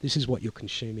doing. This is what you're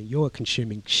consuming. You are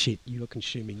consuming shit. You are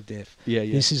consuming death.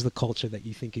 This is the culture that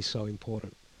you think is so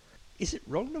important. Is it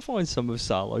wrong to find some of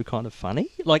Salo kind of funny?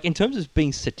 Like, in terms of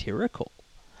being satirical?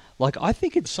 Like, I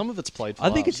think it's... Some of it's played for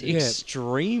I think laughs. it's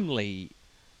extremely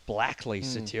blackly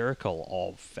satirical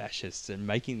of fascists and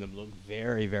making them look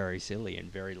very, very silly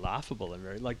and very laughable and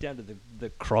very... Like, down to the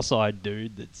cross-eyed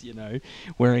dude that's, you know,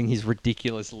 wearing his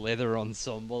ridiculous leather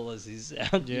ensemble as he's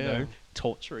out, you know,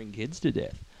 torturing kids to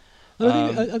death.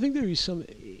 I think there is some...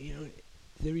 You know,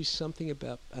 there is something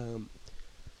about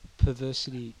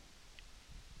perversity...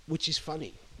 which is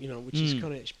funny, you know, which is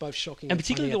kind of both shocking and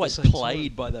particularly the way it's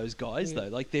played by those guys, though.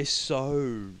 Like, they're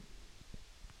so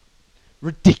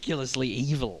ridiculously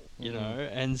evil, you know,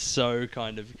 and so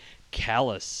kind of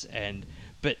callous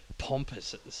but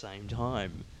pompous at the same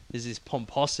time. There's this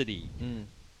pomposity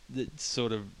that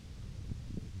sort of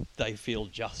they feel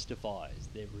justifies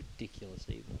their ridiculous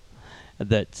evil.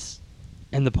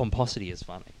 And the pomposity is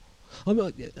funny. And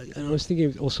I was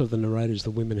thinking also of the narrators,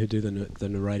 the women who do the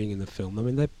narrating in the film. I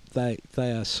mean,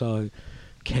 they are so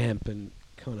camp and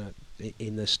kind of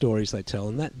in the stories they tell,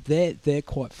 and that they're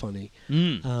quite funny.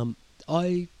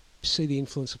 I see the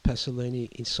influence of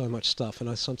Pasolini in so much stuff, and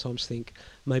I sometimes think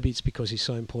maybe it's because he's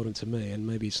so important to me, and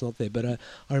maybe it's not there. But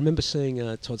I remember seeing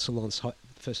Todd Solondz the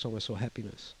first time I saw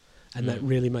Happiness, and that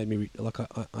really made me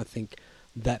I think.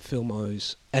 That film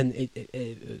owes, and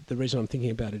the reason I'm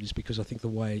thinking about it is because I think the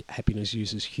way Happiness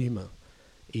uses humour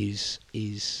is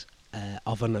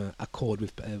of an accord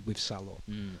with Salo.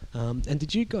 And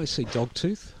did you guys see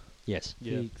Dogtooth? Yes.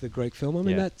 The Greek film. I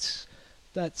mean, that's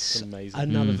amazing.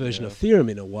 another version of Theorem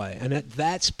in a way, and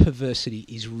that's perversity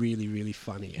is really, really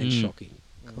funny and shocking.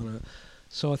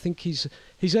 So I think he's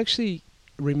actually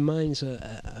remains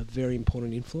a very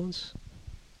important influence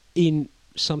in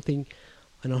something.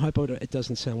 And I hope it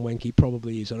doesn't sound wanky.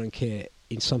 Probably is. I don't care.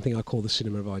 In something I call the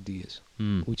cinema of ideas,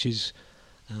 which is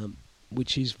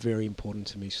very important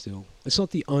to me still. It's not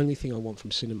the only thing I want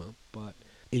from cinema, but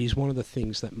it is one of the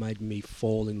things that made me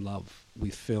fall in love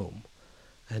with film,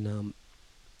 and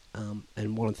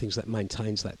one of the things that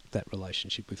maintains that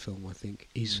relationship with film. I think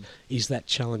is that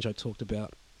challenge I talked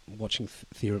about watching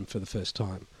Theorem for the first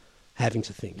time, having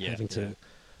to think,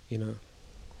 you know.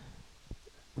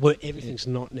 Where everything's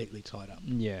not neatly tied up.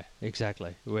 Yeah,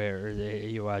 exactly. Where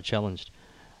you are challenged.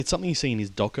 It's something you see in his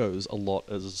docos a lot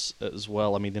as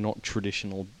well. I mean, they're not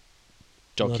traditional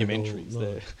documentaries.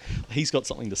 No. He's got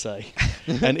something to say.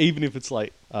 And even if it's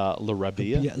like La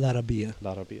Rabia. La Rabia.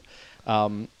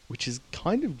 Which is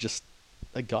kind of just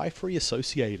a guy free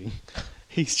associating.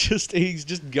 He's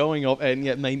just going off and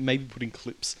maybe putting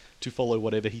clips to follow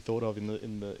whatever he thought of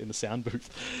in the sound booth.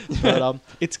 But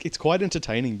it's quite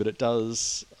entertaining. But it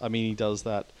does. I mean, he does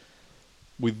that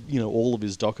with all of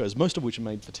his docos, most of which are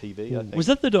made for TV. I think. Was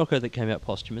that the doco that came out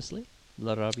posthumously,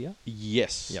 La Rabia?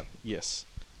 Yes. Yep. Yes.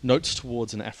 Notes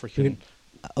towards an African.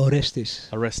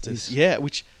 Orestes. Yeah,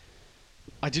 which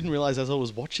I didn't realize as I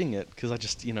was watching it, because I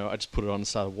just put it on and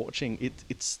started watching it.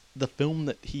 It's the film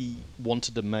that he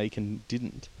wanted to make and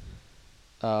didn't,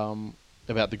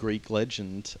 about the Greek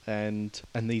legend, and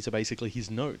these are basically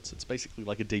his notes. It's basically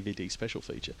like a DVD special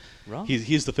feature. Right.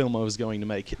 Here's the film I was going to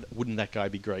make. Wouldn't that guy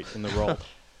be great in the role?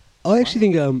 I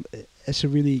actually think that's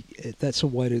a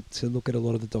way to look at a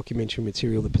lot of the documentary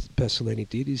material that Pasolini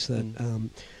did, is that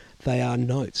they are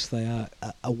notes. They are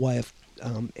a way of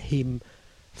him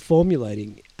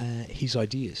formulating his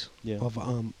ideas of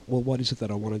what is it that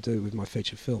I want to do with my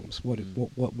feature films? What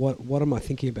am I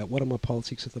thinking about? What are my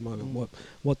politics at the moment?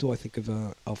 What do I think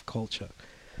of culture?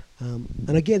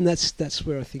 And again, that's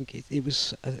where I think it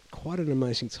was quite an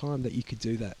amazing time that you could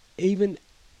do that, even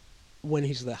when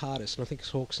he's the hardest. And I think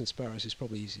Hawks and Sparrows is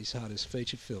probably his hardest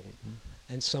feature film,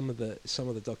 and some of the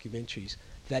documentaries.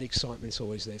 That excitement's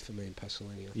always there for me in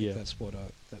Pasolini. I think that's what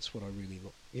I really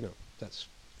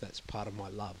that's part of my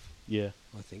love. Yeah,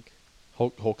 I think.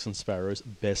 Hawks and Sparrows,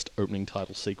 best opening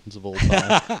title sequence of all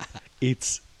time.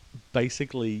 It's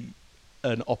basically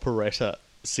an operetta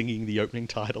singing the opening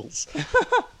titles.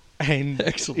 And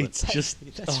Excellent. it's just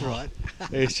That's right.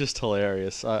 it's just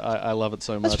hilarious. I love it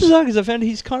so That's much. bizarre because I found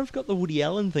he's kind of got the Woody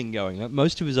Allen thing going. Like,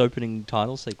 most of his opening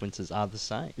title sequences are the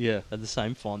same. Yeah, They're the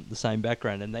same font, the same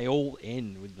background, and they all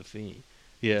end with the Fiend.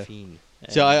 yeah. Fiend.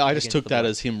 So I just Against took the that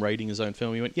Block. as him rating his own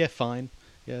film. He went, "Yeah, fine.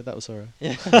 Yeah, that was alright."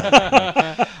 Yeah.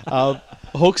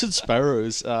 Hawks and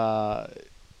Sparrows.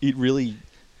 It really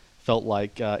felt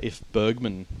like if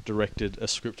Bergman directed a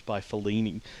script by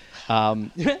Fellini,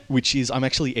 which is I'm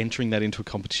actually entering that into a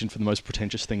competition for the most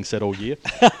pretentious thing said all year.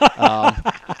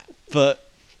 But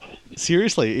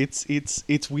seriously,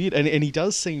 it's weird, and he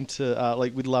does seem to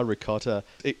like with La Ricotta.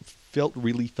 It felt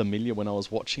really familiar when I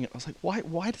was watching it. I was like,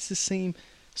 why does this seem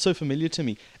so familiar to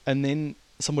me? And then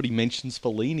somebody mentions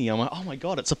Fellini. I'm like, oh my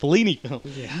god, it's a Fellini film.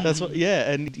 Yeah. That's what. Yeah,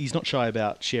 and he's not shy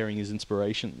about sharing his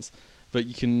inspirations, but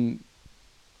you can.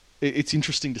 It's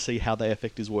interesting to see how they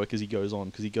affect his work as he goes on,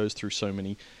 because he goes through so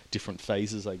many different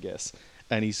phases, I guess,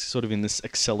 and he's sort of in this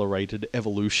accelerated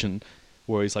evolution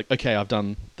where he's like, okay, I've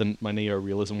done my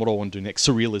neo-realism. What do I want to do next?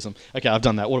 Surrealism. Okay, I've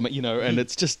done that. What am I? And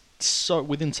it's just so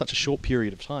within such a short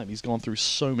period of time, he's gone through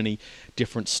so many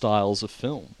different styles of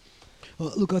film.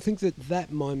 Well, look, I think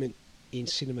that moment in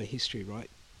cinema history, right?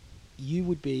 You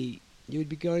would be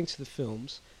going to the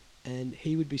films, and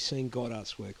he would be seeing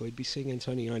Godard's work, or he'd be seeing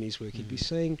Antonioni's work, he'd be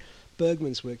seeing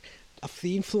Bergman's work. If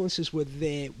the influences were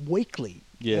there weekly,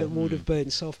 Yeah. would have been.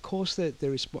 So of course they're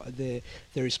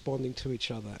responding to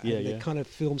each other, Yeah, and the yeah. kind of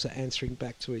films are answering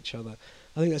back to each other.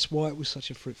 I think that's why it was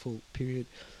such a fruitful period.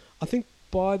 I think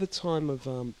by the time of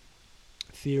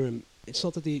Theorem, it's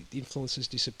not that the influences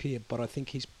disappeared, but I think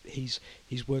he's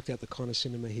worked out the kind of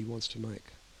cinema he wants to make.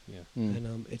 Yeah. Mm.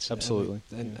 And it's Absolutely.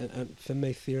 and for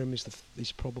me, Theorem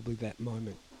is probably that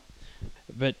moment.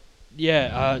 But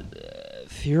yeah,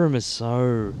 Theorem is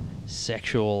so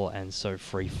sexual and so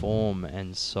freeform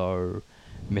and so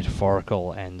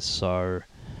metaphorical and so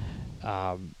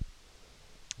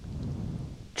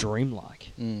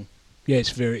dreamlike. Mm. Yeah,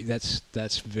 it's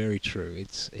that's very true.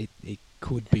 It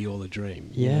could be all a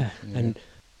dream. you know? Yeah. Yeah. And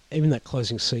even that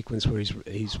closing sequence where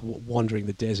he's wandering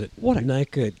the desert, What a-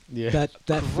 naked. Yeah. That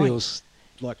Great. feels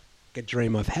like a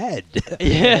dream I've had.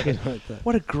 Yeah. You know, that-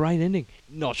 What a great ending.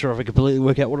 Not sure if I completely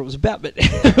work out what it was about, but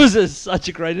it was such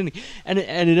a great ending. And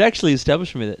it actually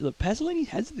established for me that, look, Pasolini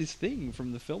has this thing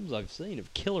from the films I've seen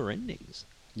of killer endings.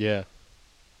 Yeah.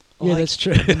 Yeah, Like, that's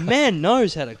true. The man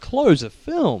knows how to close a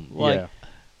film. Like, yeah.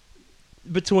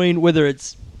 between whether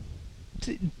it's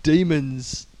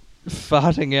demons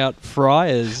farting out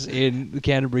friars in the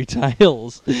Canterbury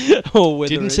Tales, or whether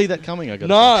Didn't it's- see that coming. I got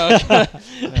No,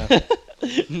 Yeah.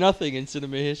 nothing in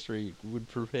cinema history would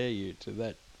prepare you to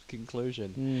that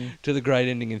conclusion. Mm. To the great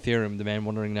ending in Theorem, the man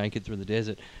wandering naked through the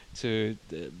desert, to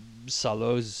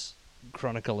Salot's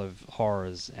Chronicle of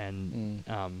Horrors, and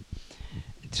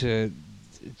to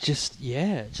just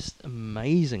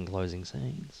amazing closing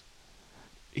scenes.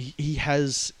 He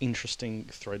has interesting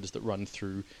threads that run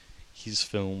through his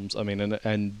films. I mean,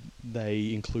 and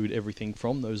they include everything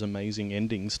from those amazing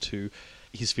endings to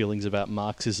his feelings about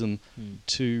Marxism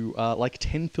to like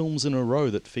 10 films in a row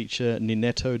that feature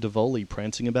Ninetto Davoli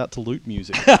prancing about to lute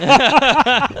music.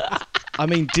 I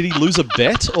mean, did he lose a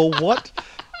bet or what?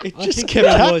 It I just think kept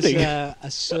there was happening.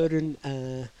 a certain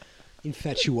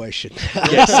infatuation.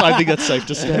 Yes, I think that's safe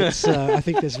to say. That's, I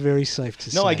think that's very safe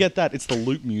to say. No, I get that. It's the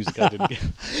lute music I didn't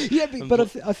get. Yeah, but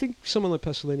I think someone like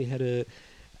Pasolini had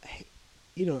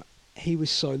he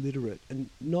was so literate, and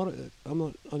I'm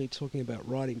not only talking about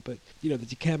writing, but the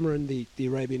Decameron, the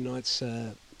Arabian Nights,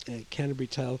 Canterbury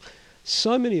Tale.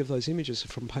 So many of those images are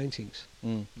from paintings.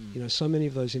 Mm. So many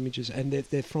of those images, and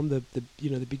they're from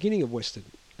the beginning of Western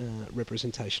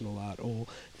representational art, or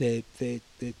they're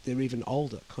even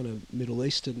older, kind of Middle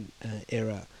Eastern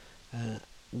era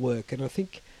work. And I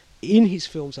think in his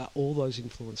films are all those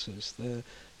influences.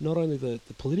 Not only the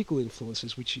political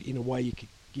influences, which in a way you could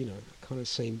kind of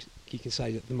seems you can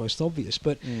say that the most obvious,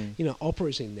 but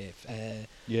opera's in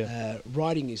there,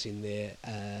 writing is in there,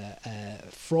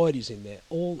 Freud is in there,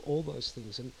 all those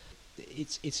things, and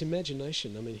it's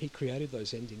imagination. I mean, he created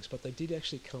those endings, but they did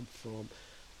actually come from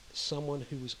someone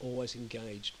who was always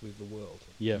engaged with the world.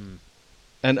 Yeah.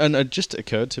 And it just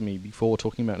occurred to me before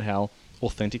talking about how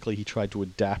authentically he tried to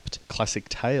adapt classic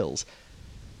tales.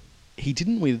 He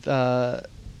didn't with a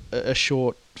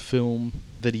short film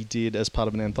that he did as part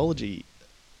of an anthology,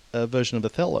 a version of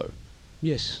Othello.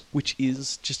 Yes. Which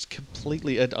is just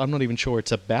completely... I'm not even sure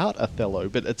it's about Othello,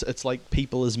 but it's like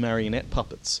people as marionette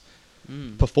puppets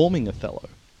performing Othello.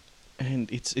 And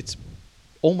it's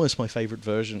almost my favourite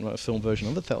film version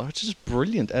of Othello. It's just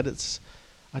brilliant. And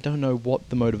I don't know what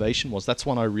the motivation was. That's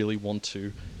one I really want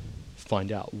to find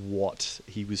out what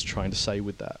he was trying to say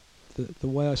with that.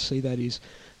 The way I see that is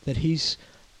that he's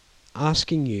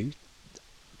asking you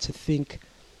to think,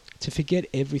 to forget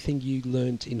everything you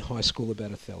learnt in high school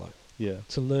about Othello, Yeah.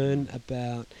 to learn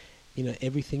about,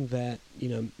 everything that,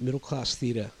 middle class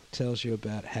theatre tells you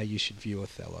about how you should view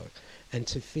Othello, and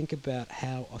to think about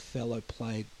how Othello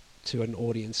played to an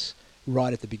audience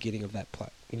right at the beginning of that play,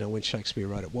 when Shakespeare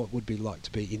wrote it, what would be like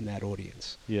to be in that audience.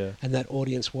 Yeah. And that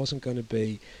audience wasn't going to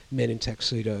be men in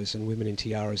tuxedos and women in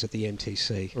tiaras at the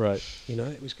MTC. Right.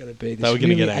 It was going to be They this were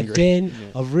gonna really get angry. a den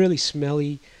Yeah. of really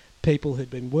smelly people who'd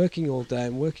been working all day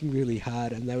and working really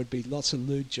hard, and there would be lots of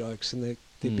lewd jokes, and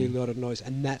there'd be a lot of noise,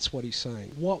 and that's what he's saying.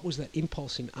 What was that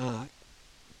impulse in art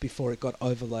before it got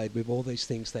overlaid with all these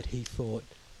things that he thought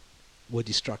were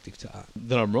destructive to art?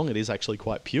 Then I'm wrong. It is actually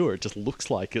quite pure. It just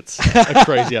looks like it's a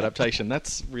crazy adaptation.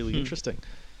 That's really interesting.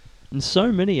 And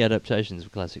so many adaptations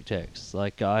of classic texts.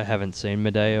 Like, I haven't seen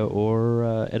Medea or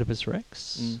Oedipus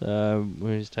Rex. What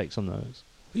are his takes on those?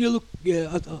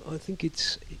 I think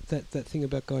it's that thing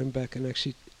about going back and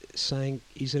actually saying,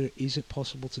 is it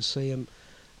possible to see him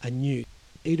anew?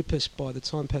 Oedipus, by the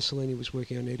time Pasolini was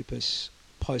working on Oedipus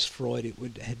post-Freud,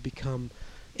 had become...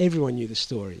 Everyone knew the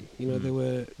story. There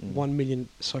were 1 million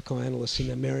psychoanalysts in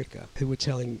America who were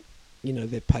telling,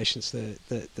 their patients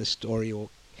the story, or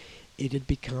it had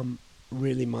become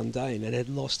really mundane and had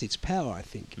lost its power, I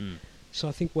think. So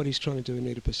I think what he's trying to do in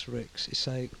Oedipus Rex is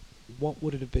say, what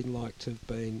would it have been like to have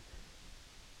been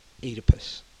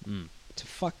Oedipus? To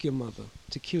fuck your mother,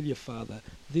 to kill your father,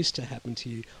 this to happen to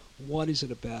you. What is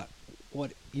it about?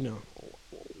 What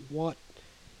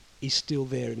is still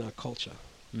there in our culture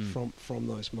from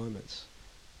those moments?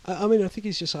 I think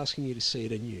he's just asking you to see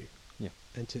it anew,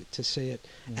 and to see it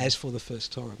as for the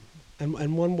first time.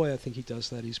 And one way I think he does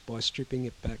that is by stripping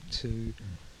it back to.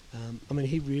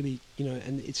 He really,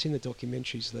 and it's in the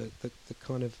documentaries, the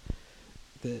kind of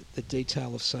the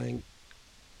detail of saying,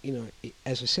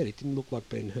 as I said, it didn't look like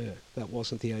Ben-Hur. That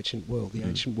wasn't the ancient world. The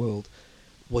ancient world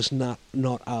was not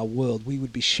our world. We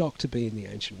would be shocked to be in the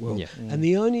ancient world. Yeah. And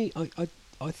the only,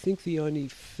 I think the only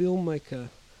filmmaker,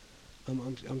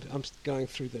 I'm going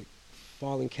through the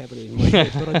filing cabinet in my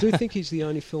head, but I do think he's the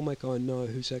only filmmaker I know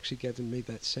who's actually given me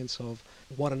that sense of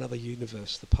what another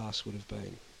universe the past would have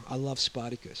been. I love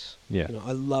Spartacus. Yeah.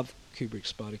 I love Kubrick's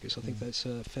Spartacus. I think that's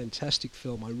a fantastic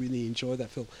film. I really enjoy that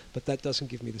film, but that doesn't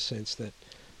give me the sense that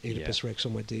Oedipus Rex or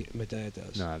Medea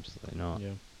does. No, absolutely not.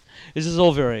 Yeah. This is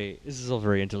all very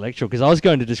intellectual, because I was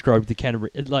going to describe the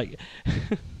Canterbury, I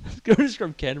was going to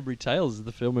describe Canterbury Tales as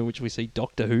the film in which we see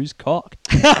Doctor Who's cock.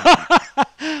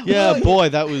 Yeah, boy,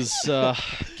 that was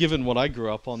given what I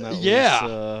grew up on. That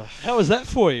was, How was that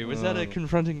for you? Was that a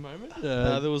confronting moment?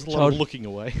 there was a lot of looking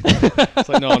away. It's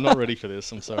like, no, I'm not ready for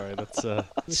this. I'm sorry. That's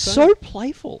so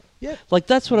playful. Yeah. Like,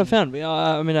 that's what I found.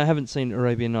 I haven't seen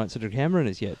Arabian Nights of Decameron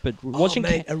as yet, but watching...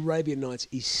 Arabian Nights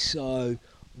is so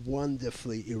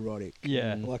wonderfully erotic.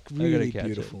 Yeah. Like, I gotta really catch it.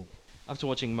 beautiful. After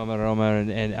watching Mama Roma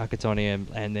and Akatoni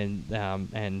and then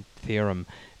and Theorem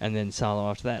and then Salo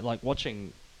after that, like,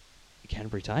 watching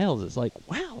Canterbury Tales, it's like,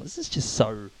 wow, this is just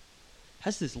so...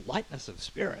 has this lightness of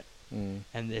spirit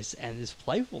and this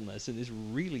playfulness and this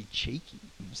really cheeky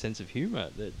sense of humour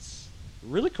that's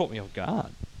really caught me off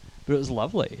guard. But it was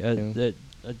lovely. I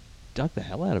dug the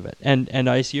hell out of it. And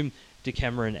I assume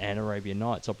Decameron and Arabian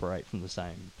Nights operate from the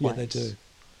same place. Yeah, they do.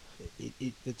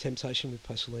 The temptation with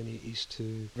Pasolini is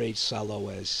to read Salo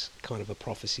as kind of a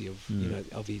prophecy of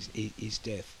of his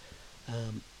death,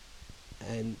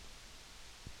 and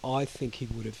I think he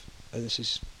would have, and this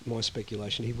is my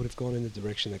speculation, he would have gone in the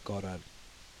direction that Godard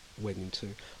went into.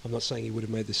 I'm not saying he would have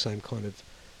made the same kind of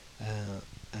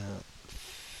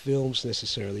films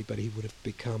necessarily, but he would have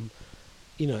become,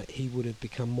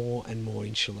 more and more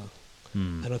insular.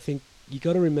 And I think you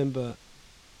got to remember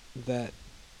that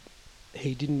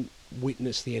he didn't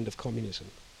witness the end of communism.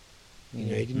 He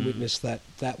didn't witness that.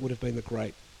 That would have been the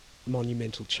great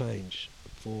monumental change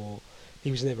for. He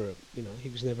was never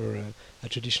a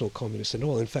traditional communist at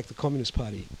all. In fact, the Communist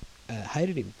Party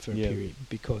hated him for a period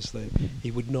because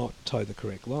he would not toe the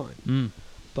correct line.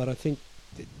 But I think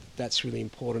that's really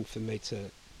important for me to,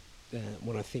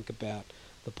 when I think about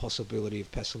the possibility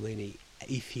of Pasolini,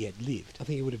 if he had lived, I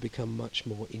think he would have become much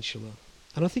more insular.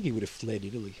 And I think he would have fled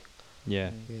Italy.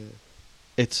 Yeah.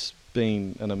 It's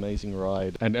been an amazing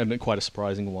ride and quite a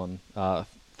surprising one.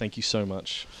 Thank you so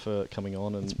much for coming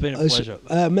on. And It's been a pleasure.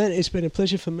 Man, it's been a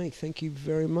pleasure for me. Thank you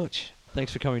very much.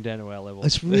 Thanks for coming down to our level.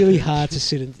 It's really hard to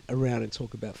sit around and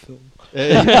talk about film.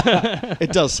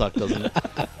 It does suck, doesn't it?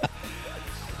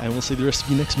 And we'll see the rest of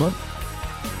you next month.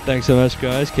 Thanks so much,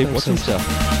 guys. Keep Thanks watching so much.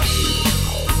 stuff.